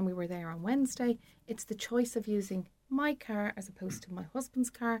 this time we were there on Wednesday. It's the choice of using my car as opposed to my husband's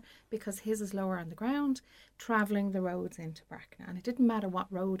car, because his is lower on the ground, travelling the roads into Bracknell. And it didn't matter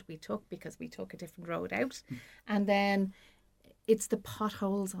what road we took, because we took a different road out. And then it's the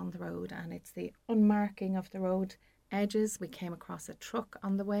potholes on the road, and it's the unmarking of the road edges. We came across a truck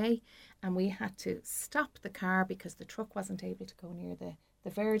on the way, and we had to stop the car because the truck wasn't able to go near the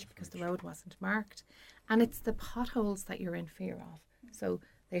verge because the road wasn't marked. And it's the potholes that you're in fear of. So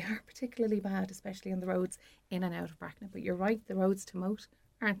they are particularly bad, especially on the roads in and out of Bracknell. But you're right, the roads to Moat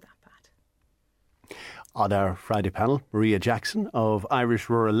aren't that bad. On our Friday panel, Maria Jackson of Irish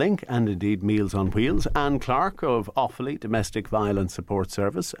Rural Link and indeed Meals on Wheels, Anne Clarke of Offaly Domestic Violence Support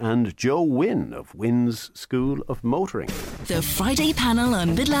Service, and Joe Wynne of Wynne's School of Motoring. The Friday panel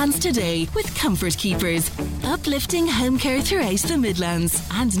on Midlands Today with Comfort Keepers. Uplifting home care throughout the Midlands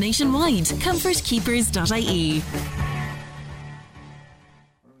and nationwide. ComfortKeepers.ie.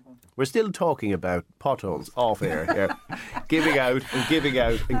 We're still talking about potholes off air here. Giving out and giving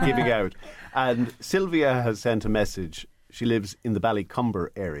out and giving out. And Sylvia has sent a message. She lives in the Ballycumber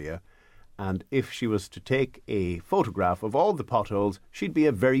area, and if she was to take a photograph of all the potholes, she'd be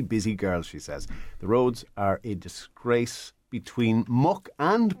a very busy girl, she says. The roads are a disgrace between muck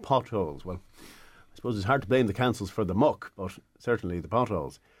and potholes. Well, I suppose it's hard to blame the councils for the muck, but certainly the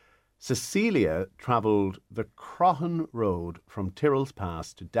potholes. Cecilia travelled the Croghan Road from Tyrrell's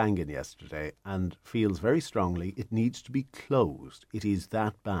Pass to Dangan yesterday and feels very strongly it needs to be closed. It is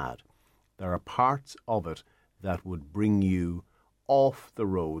that bad. There are parts of it that would bring you off the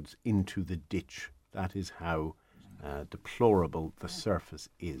roads into the ditch. That is how deplorable the surface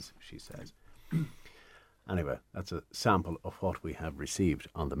is, she says. Anyway, that's a sample of what we have received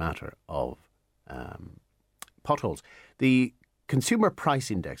on the matter of potholes. The Consumer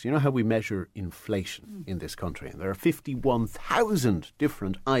Price Index, you know how we measure inflation in this country, and there are 51,000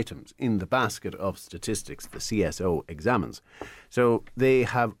 different items in the basket of statistics the CSO examines. So they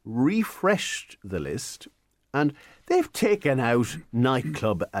have refreshed the list, and they've taken out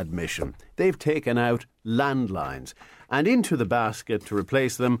nightclub admission. They've taken out landlines, and into the basket to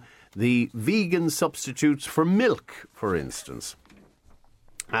replace them, the vegan substitutes for milk, for instance.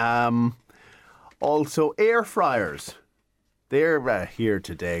 Also air fryers. They're here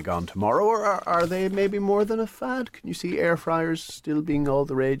today, gone tomorrow, or are they maybe more than a fad? Can you see air fryers still being all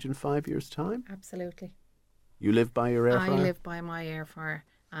the rage in 5 years' time? Absolutely. You live by your air fryer? I live by my air fryer,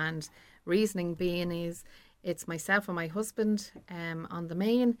 and reasoning being is it's myself and my husband on the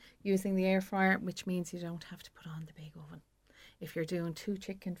main using the air fryer, which means you don't have to put on the big oven. If you're doing 2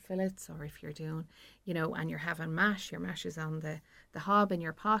 chicken fillets, or if you're doing, and you're having mash, your mash is on the hob in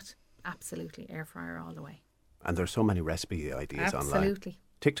your pot, absolutely air fryer all the way. And there's so many recipe ideas online. Absolutely.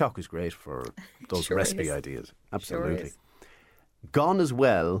 TikTok is great for those Sure recipe is. ideas. Absolutely. Sure is. Gone as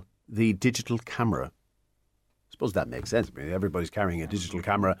well, the digital camera. I suppose that makes sense. I mean, everybody's carrying a digital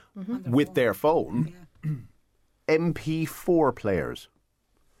camera with their phone. MP4 players.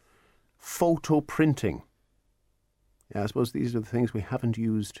 Photo printing. Yeah, I suppose these are the things we haven't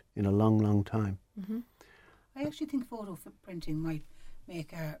used in a long, long time. I actually think photo printing might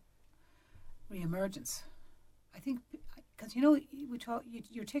make a re-emergence. I think, because you're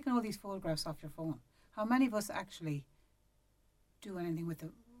taking all these photographs off your phone. How many of us actually do anything with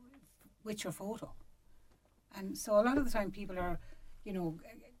your photo? And so a lot of the time people are,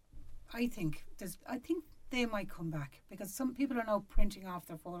 I think they might come back, because some people are now printing off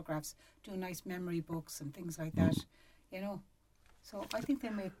their photographs, doing nice memory books and things like that, So I think they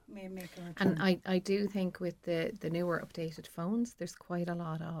may make a return. And I do think with the newer updated phones, there's quite a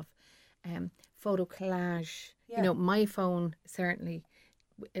lot of photo collage. Yeah. My phone, certainly,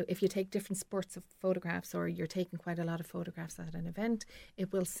 if you take different sports of photographs, or you're taking quite a lot of photographs at an event,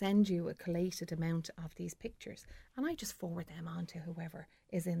 it will send you a collated amount of these pictures. And I just forward them on to whoever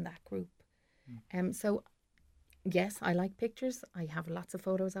is in that group. So, yes, I like pictures. I have lots of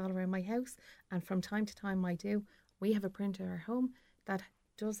photos all around my house. And from time to time we have a printer at home that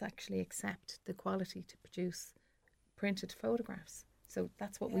does actually accept the quality to produce printed photographs. So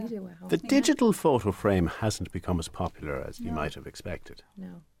that's what we do at home. The digital photo frame hasn't become as popular as you might have expected.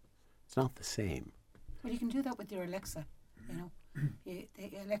 No. It's not the same. Well, you can do that with your Alexa, The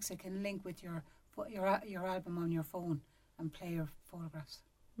Alexa can link with your album on your phone and play your photographs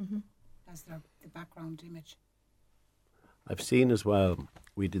as the background image. I've seen as well,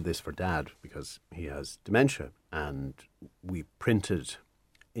 we did this for Dad because he has dementia, and we printed,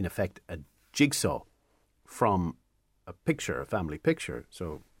 in effect, a jigsaw from a family picture,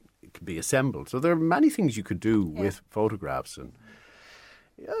 so it could be assembled. So there are many things you could do with photographs, and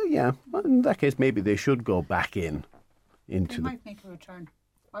well, in that case maybe they should go back into they might make a return.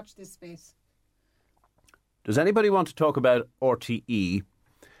 Watch this space. Does anybody want to talk about RTE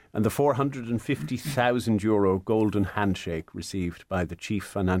and the €450,000 golden handshake received by the chief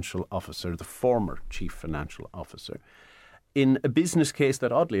financial officer, the former chief financial officer, in a business case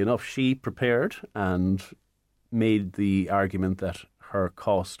that, oddly enough, she prepared and made the argument that her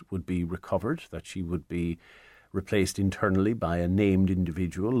cost would be recovered, that she would be replaced internally by a named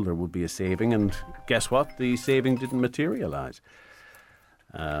individual, there would be a saving, and guess what? The saving didn't materialise.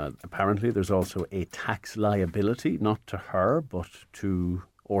 Apparently there's also a tax liability, not to her, but to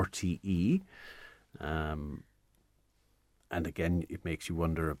RTE. And again, it makes you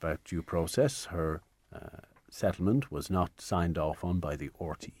wonder about due process. Her settlement was not signed off on by the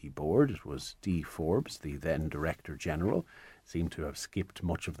RTE board. It was Dee Forbes, the then Director General, seemed to have skipped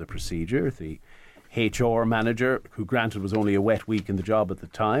much of the procedure. The HR manager, who granted was only a wet week in the job at the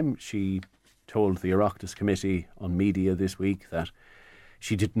time, she told the Oireachtas Committee on Media this week that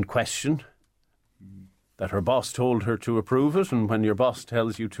she didn't question, that her boss told her to approve it, and when your boss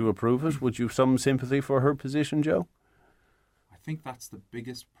tells you to approve it, would you have some sympathy for her position, Joe? I think that's the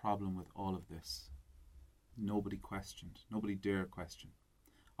biggest problem with all of this. Nobody questioned. Nobody dare question.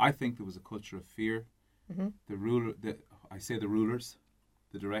 I think there was a culture of fear. The rulers,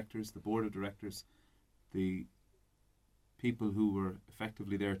 the directors, the board of directors, the people who were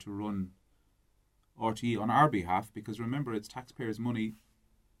effectively there to run RTE on our behalf, because remember, it's taxpayers' money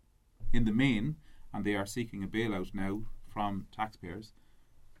in the main, and they are seeking a bailout now from taxpayers,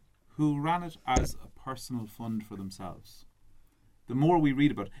 who ran it as a personal fund for themselves. The more we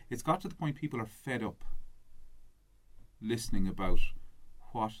read about it, it's got to the point people are fed up listening about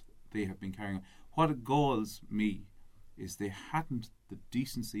what they have been carrying on. What galls me is they hadn't the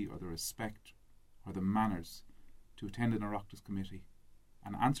decency or the respect or the manners to attend an Oireachtas committee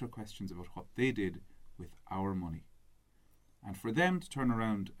and answer questions about what they did with our money. And for them to turn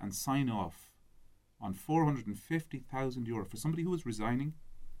around and sign off on €450,000 for somebody who is resigning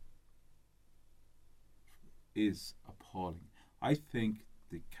is appalling. I think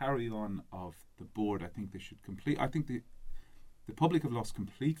the carry-on of the board, I think they should complete. I think the public have lost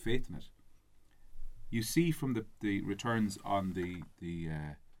complete faith in it. You see from the returns on the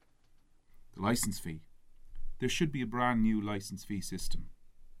licence fee, there should be a brand new licence fee system.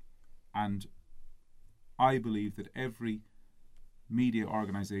 And I believe that every media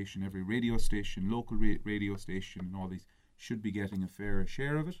organisation, every radio station, local radio station and all these should be getting a fair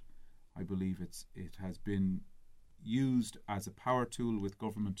share of it. I believe it has been used as a power tool with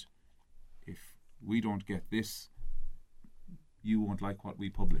government. If we don't get this, you won't like what we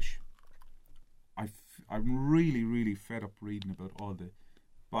publish. I'm really, really fed up reading about all the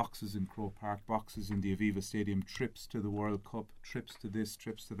boxes in Croke Park, boxes in the Aviva Stadium, trips to the World Cup, trips to this,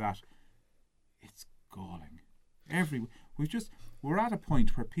 trips to that. It's galling. We're at a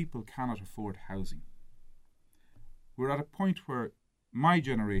point where people cannot afford housing. We're at a point where my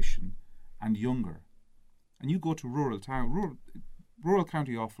generation and younger, and you go to rural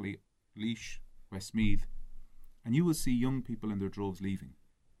County Offaly, Laois, Westmeath, and you will see young people in their droves leaving.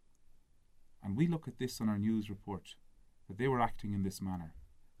 And we look at this on our news report, that they were acting in this manner.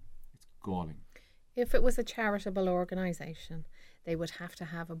 It's galling. If it was a charitable organisation, they would have to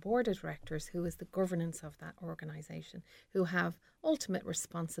have a board of directors who is the governance of that organisation, who have ultimate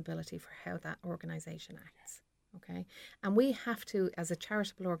responsibility for how that organisation acts. Okay, and we have to, as a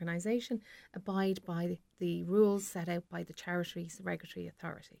charitable organisation, abide by the rules set out by the Charities Regulatory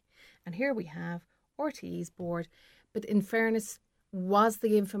Authority. And here we have RTE's board, but in fairness, was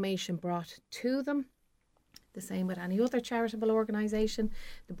the information brought to them? The same with any other charitable organisation.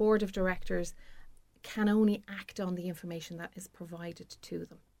 The board of directors can only act on the information that is provided to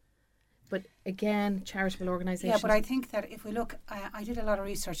them. But again, charitable organisations... Yeah, but I think that if we look... I did a lot of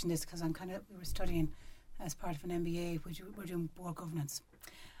research in this because we were studying as part of an MBA, we're doing board governance.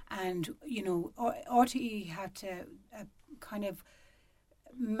 And, you know, RTE had to kind of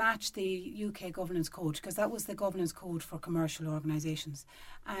match the UK governance code, because that was the governance code for commercial organisations.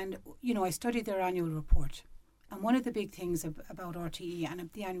 And, you know, I studied their annual report. And one of the big things about RTE and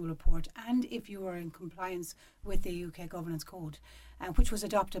the annual report, and if you were in compliance with the UK governance code, which was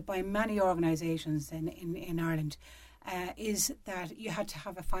adopted by many organisations in Ireland, is that you had to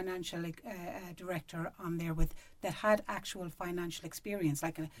have a financial director on there that had actual financial experience,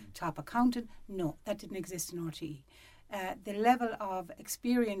 like a top accountant. No, that didn't exist in RTE. The level of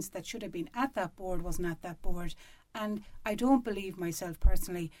experience that should have been at that board wasn't at that board. And I don't believe myself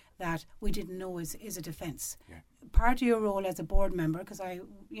personally that we didn't know is a defence. Yeah. Part of your role as a board member, because I,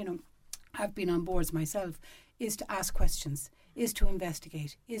 you know, have been on boards myself, is to ask questions, is to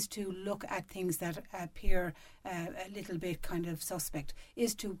investigate, is to look at things that appear a little bit kind of suspect,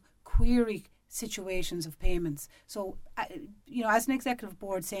 is to query situations of payments. So, you know, as an executive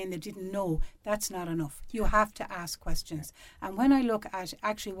board saying they didn't know, that's not enough. You have to ask questions. And when I look at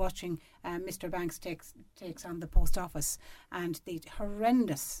actually watching Mr. Banks takes on the post office and the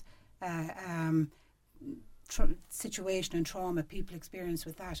horrendous situation and trauma people experience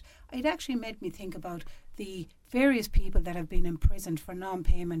with that, it actually made me think about the various people that have been imprisoned for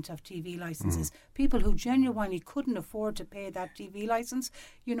non-payment of TV licences, people who genuinely couldn't afford to pay that TV licence.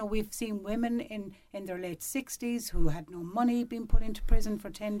 You know, we've seen women in their late 60s who had no money being put into prison for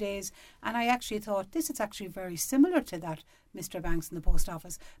 10 days. And I actually thought this is actually very similar to that, Mr. Banks in the post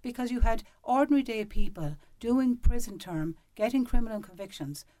office, because you had ordinary day people doing prison term, getting criminal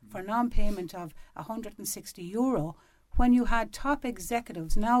convictions for non-payment of €160, when you had top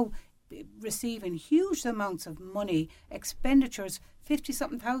executives now receiving huge amounts of money, expenditures,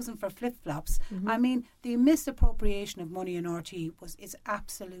 50-something thousand for flip-flops. I mean, the misappropriation of money in RT is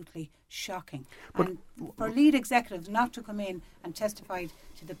absolutely shocking. But and for lead executives not to come in and testify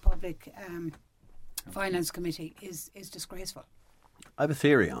to the public finance committee is disgraceful. I have a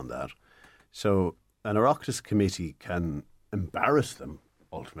theory on that. So an Oireachtas committee can embarrass them,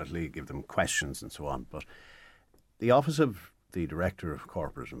 ultimately give them questions and so on, but the office of the Director of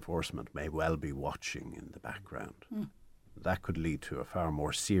Corporate Enforcement may well be watching in the background. That could lead to a far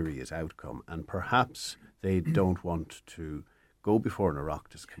more serious outcome, and perhaps they don't want to go before an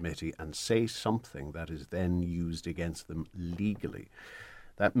Oireachtas committee and say something that is then used against them legally.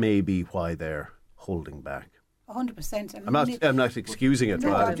 That may be why they're holding back. 100%. I'm not excusing it.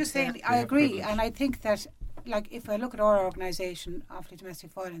 No, rather. I'm just saying I agree, and I think that, like, if I look at our organisation, Offaly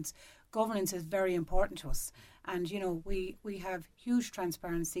Domestic Violence, governance is very important to us. And, you know, we have huge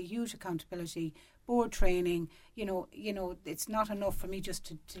transparency, huge accountability, board training. You know, it's not enough for me just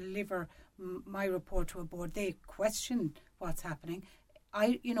to deliver my report to a board. They question what's happening.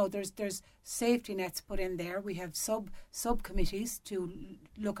 There's safety nets put in there. We have subcommittees to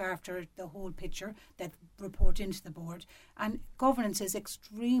look after the whole picture that report into the board, and governance is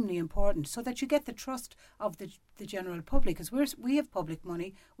extremely important so that you get the trust of the general public, because we have public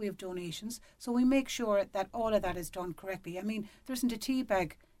money, we have donations, so we make sure that all of that is done correctly. I mean, there isn't a tea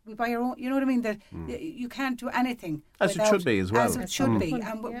bag. We buy our own, you know what I mean? That you can't do anything as it should be as well. As it should be.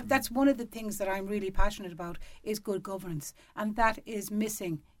 And that's one of the things that I'm really passionate about is good governance. And that is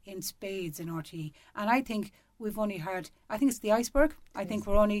missing in spades in RTE. And I think we've only heard, I think it's the iceberg. I think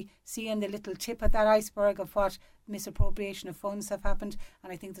we're only seeing the little tip of that iceberg of what misappropriation of funds have happened.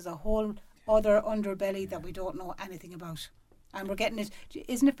 And I think there's a whole other underbelly that we don't know anything about. And we're getting it.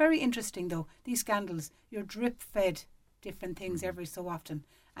 Isn't it very interesting, though? These scandals, you're drip-fed different things every so often,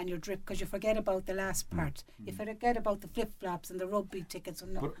 and your drip, because you forget about the last part. You forget about the flip-flops and the rugby tickets.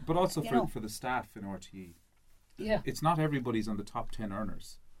 And but also for the staff in RTE, it's not everybody's on the top 10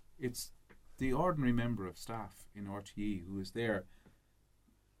 earners. It's the ordinary member of staff in RTE who is there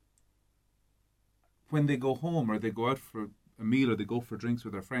when they go home or they go out for a meal or they go for drinks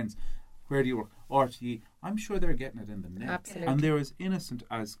with their friends. Where do you work? RTE. I'm sure they're getting it in the neck. Absolutely. And they're as innocent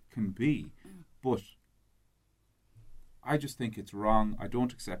as can be. But I just think it's wrong. I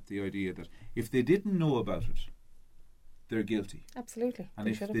don't accept the idea that if they didn't know about it, they're guilty. Absolutely. And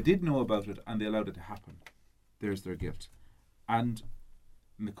if they did know about it and they allowed it to happen, there's their guilt. And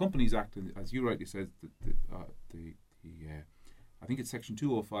in the Companies Act, as you rightly said, I think it's Section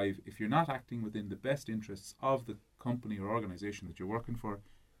 205, if you're not acting within the best interests of the company or organisation that you're working for,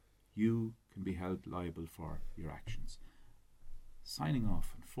 you can be held liable for your actions. Signing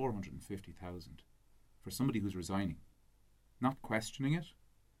off on 450,000 for somebody who's resigning, not questioning it.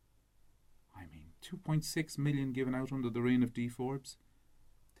 I mean, 2.6 million given out under the reign of D. Forbes.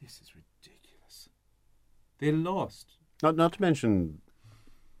 This is ridiculous. They lost. Not to mention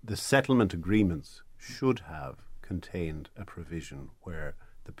the settlement agreements should have contained a provision where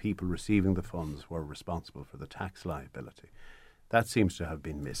the people receiving the funds were responsible for the tax liability. That seems to have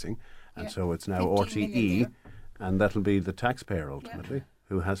been missing, and so it's now RTE, and that'll be the taxpayer ultimately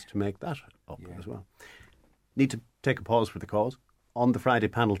who has to make that up as well. Need to take a pause for the cause. On the Friday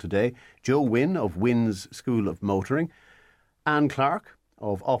panel today, Joe Wynne of Wynne's School of Motoring, Anne Clarke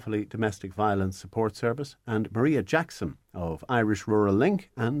of Offaly Domestic Violence Support Service, and Maria Jackson of Irish Rural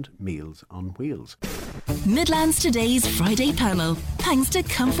Link and Meals on Wheels. Midlands Today's Friday panel, thanks to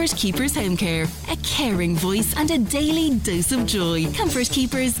Comfort Keepers Home Care, a caring voice and a daily dose of joy.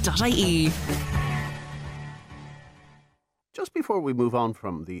 ComfortKeepers.ie. Just before we move on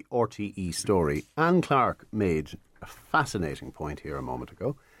from the RTE story, Anne Clarke made a fascinating point here a moment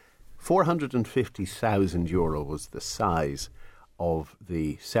ago. €450,000 was the size of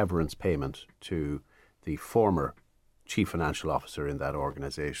the severance payment to the former chief financial officer in that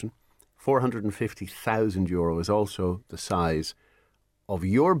organisation. €450,000 is also the size of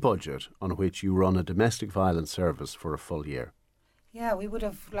your budget on which you run a domestic violence service for a full year. Yeah, we would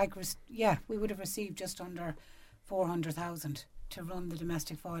have received just under 400,000 to run the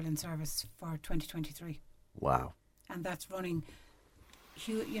domestic violence service for 2023. Wow. And that's running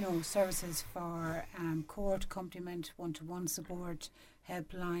services for court accompaniment, one-to-one support,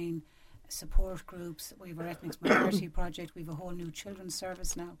 helpline, support groups. We have our ethnic minority project. We have a whole new children's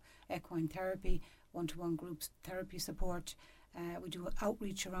service now, equine therapy, one-to-one group therapy support. We do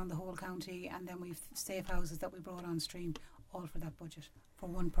outreach around the whole county, and then we've safe houses that we brought on stream, all for that budget, for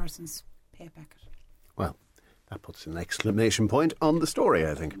one person's pay packet. Well, that puts an exclamation point on the story,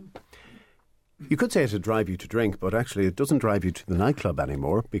 I think. You could say it'd drive you to drink, but actually it doesn't drive you to the nightclub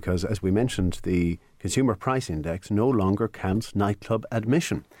anymore because, as we mentioned, the Consumer Price Index no longer counts nightclub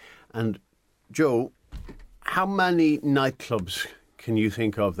admission. And, Joe, how many nightclubs can you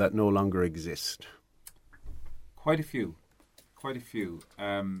think of that no longer exist? Quite a few. There's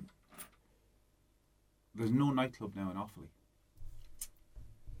no nightclub now in Offaly.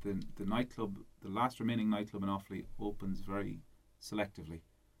 The nightclub, the last remaining nightclub in Offaly, opens very selectively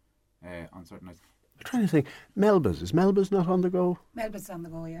on certain nights. I'm trying to think. Melba's. Is Melba's not on the go? Melba's on the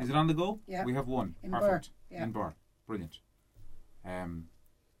go, yeah. Is it on the go? Yeah. We have one. In Perfect. Burr. Yeah. In Burr. Brilliant.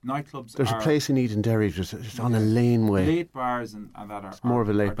 Nightclubs There's a place in Edenderry just it's on a laneway. Late bars and that are more of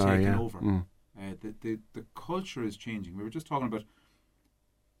a late bar, taking yeah. over. The culture is changing. We were just talking about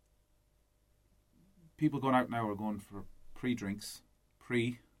people going out now are going for pre-drinks.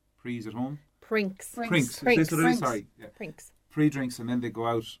 Pre's at home? Prinks. Sorry. Yeah. Prinks. Pre-drinks, and then they go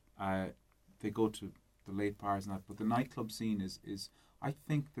out, they go to the late bars and that. But the nightclub scene is I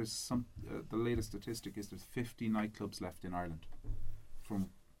think there's the latest statistic is there's 50 nightclubs left in Ireland from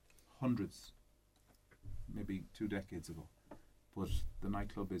hundreds, maybe 2 decades ago. But the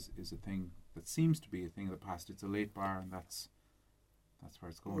nightclub is a thing that seems to be a thing of the past. It's a late bar, and that's where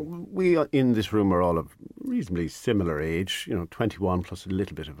it's going. We in this room are all of reasonably similar age, 21 plus a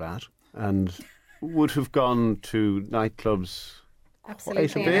little bit of that, and would have gone to nightclubs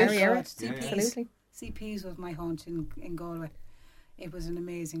quite a bit. Absolutely. CP's was my haunt in Galway. It was an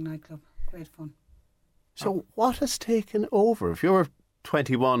amazing nightclub, great fun. So what has taken over? If you're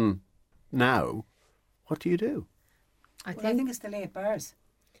 21 now, what do you do? I think it's the late bars.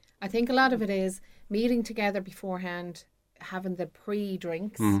 I think a lot of it is meeting together beforehand, having the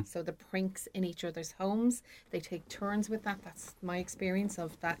pre-drinks, so the prinks in each other's homes. They take turns with that. That's my experience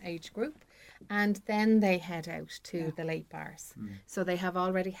of that age group. And then they head out to the late bars. So they have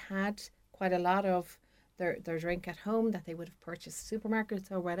already had quite a lot of their drink at home that they would have purchased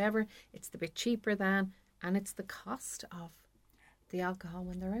supermarkets or whatever. It's the bit cheaper than, and it's the cost of the alcohol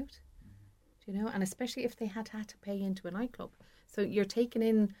when they're out. Do you know? And especially if they had to pay into a nightclub. So you're taking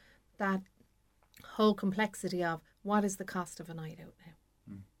in that whole complexity of what is the cost of a night out now.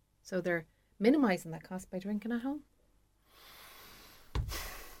 So they're minimising that cost by drinking at home.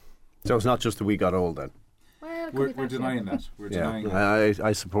 So it's not just that we got old then. Well, we're denying that. We're denying that.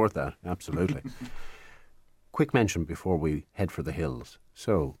 I support that, absolutely. Quick mention before we head for the hills.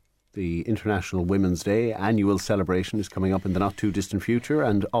 So, the International Women's Day annual celebration is coming up in the not too distant future,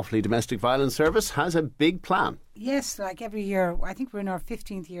 and Offaly Domestic Violence Service has a big plan. Yes, like every year, I think we're in our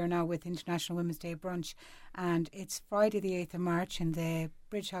 15th year now with International Women's Day brunch, and it's Friday the 8th of March in the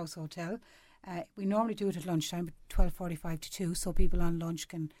Bridge House Hotel. We normally do it at lunchtime, 12:45 to 2, so people on lunch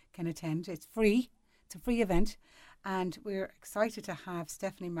can attend. It's free. It's a free event, and we're excited to have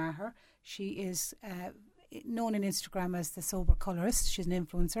Stephanie Maher. She is known on Instagram as the Sober Colourist. She's an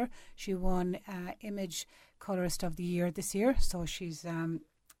influencer. She won Image Colourist of the Year this year, so she's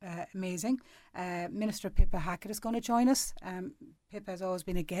amazing. Minister Pippa Hackett is going to join us. Pippa has always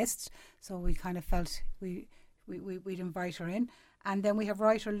been a guest, so we kind of felt we'd invite her in. And then we have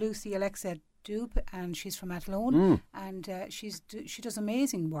writer Lucy Alexa Dube, and she's from Athlone, and she does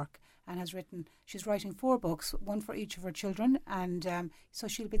amazing work and she's writing 4 books, one for each of her children, and so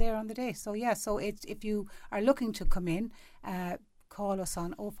she'll be there on the day. So if you are looking to come in, call us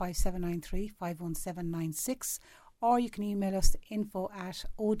on 05793 51796, or you can email us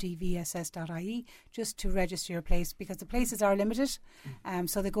info@odvss.ie just to register your place, because the places are limited,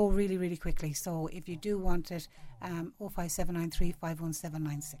 so they go really, really quickly. So if you do want it, 05793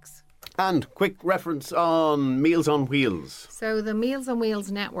 51796. And quick reference on Meals on Wheels. So the Meals on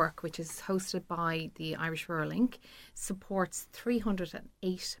Wheels network, which is hosted by the Irish Rural Link, supports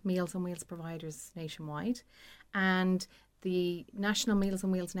 308 Meals on Wheels providers nationwide, and the National Meals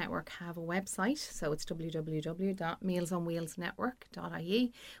on Wheels Network have a website, so it's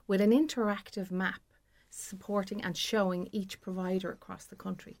www.mealsonwheelsnetwork.ie, with an interactive map supporting and showing each provider across the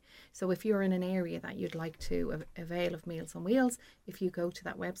country. So if you're in an area that you'd like to avail of Meals on Wheels, if you go to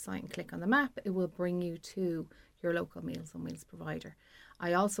that website and click on the map, it will bring you to your local Meals on Wheels provider.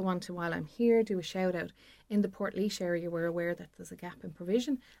 I also want to, while I'm here, do a shout out. In the Portlaoise area, we're aware that there's a gap in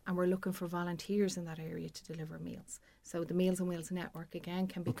provision, and we're looking for volunteers in that area to deliver meals. So the Meals on Wheels network, again,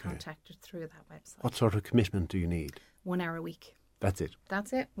 can be contacted through that website. What sort of commitment do you need? 1 hour a week. That's it?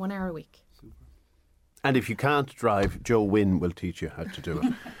 That's it, 1 hour a week. Super. And if you can't drive, Joe Wynne will teach you how to do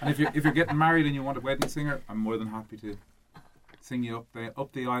it. And if you're getting married and you want a wedding singer, I'm more than happy to sing you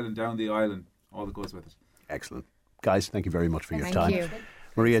up the island, down the island, all that goes with it. Excellent. Guys, thank you very much for your time. Thank you.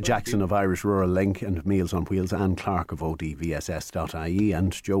 Maria Jackson of Irish Rural Link and Meals on Wheels, Anne Clarke of odvss.ie,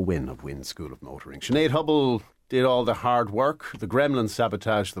 and Joe Wynne of Wynne School of Motoring. Sinead Hubble did all the hard work. The gremlins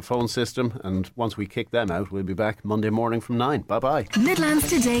sabotaged the phone system, and once we kick them out, we'll be back Monday morning from 9. Bye-bye. Midlands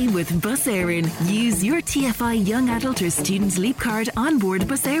Today with Bus Éireann. Use your TFI Young Adult or Student Leap Card on board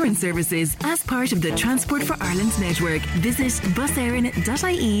Bus Éireann services as part of the Transport for Ireland network. Visit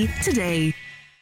buséireann.ie today.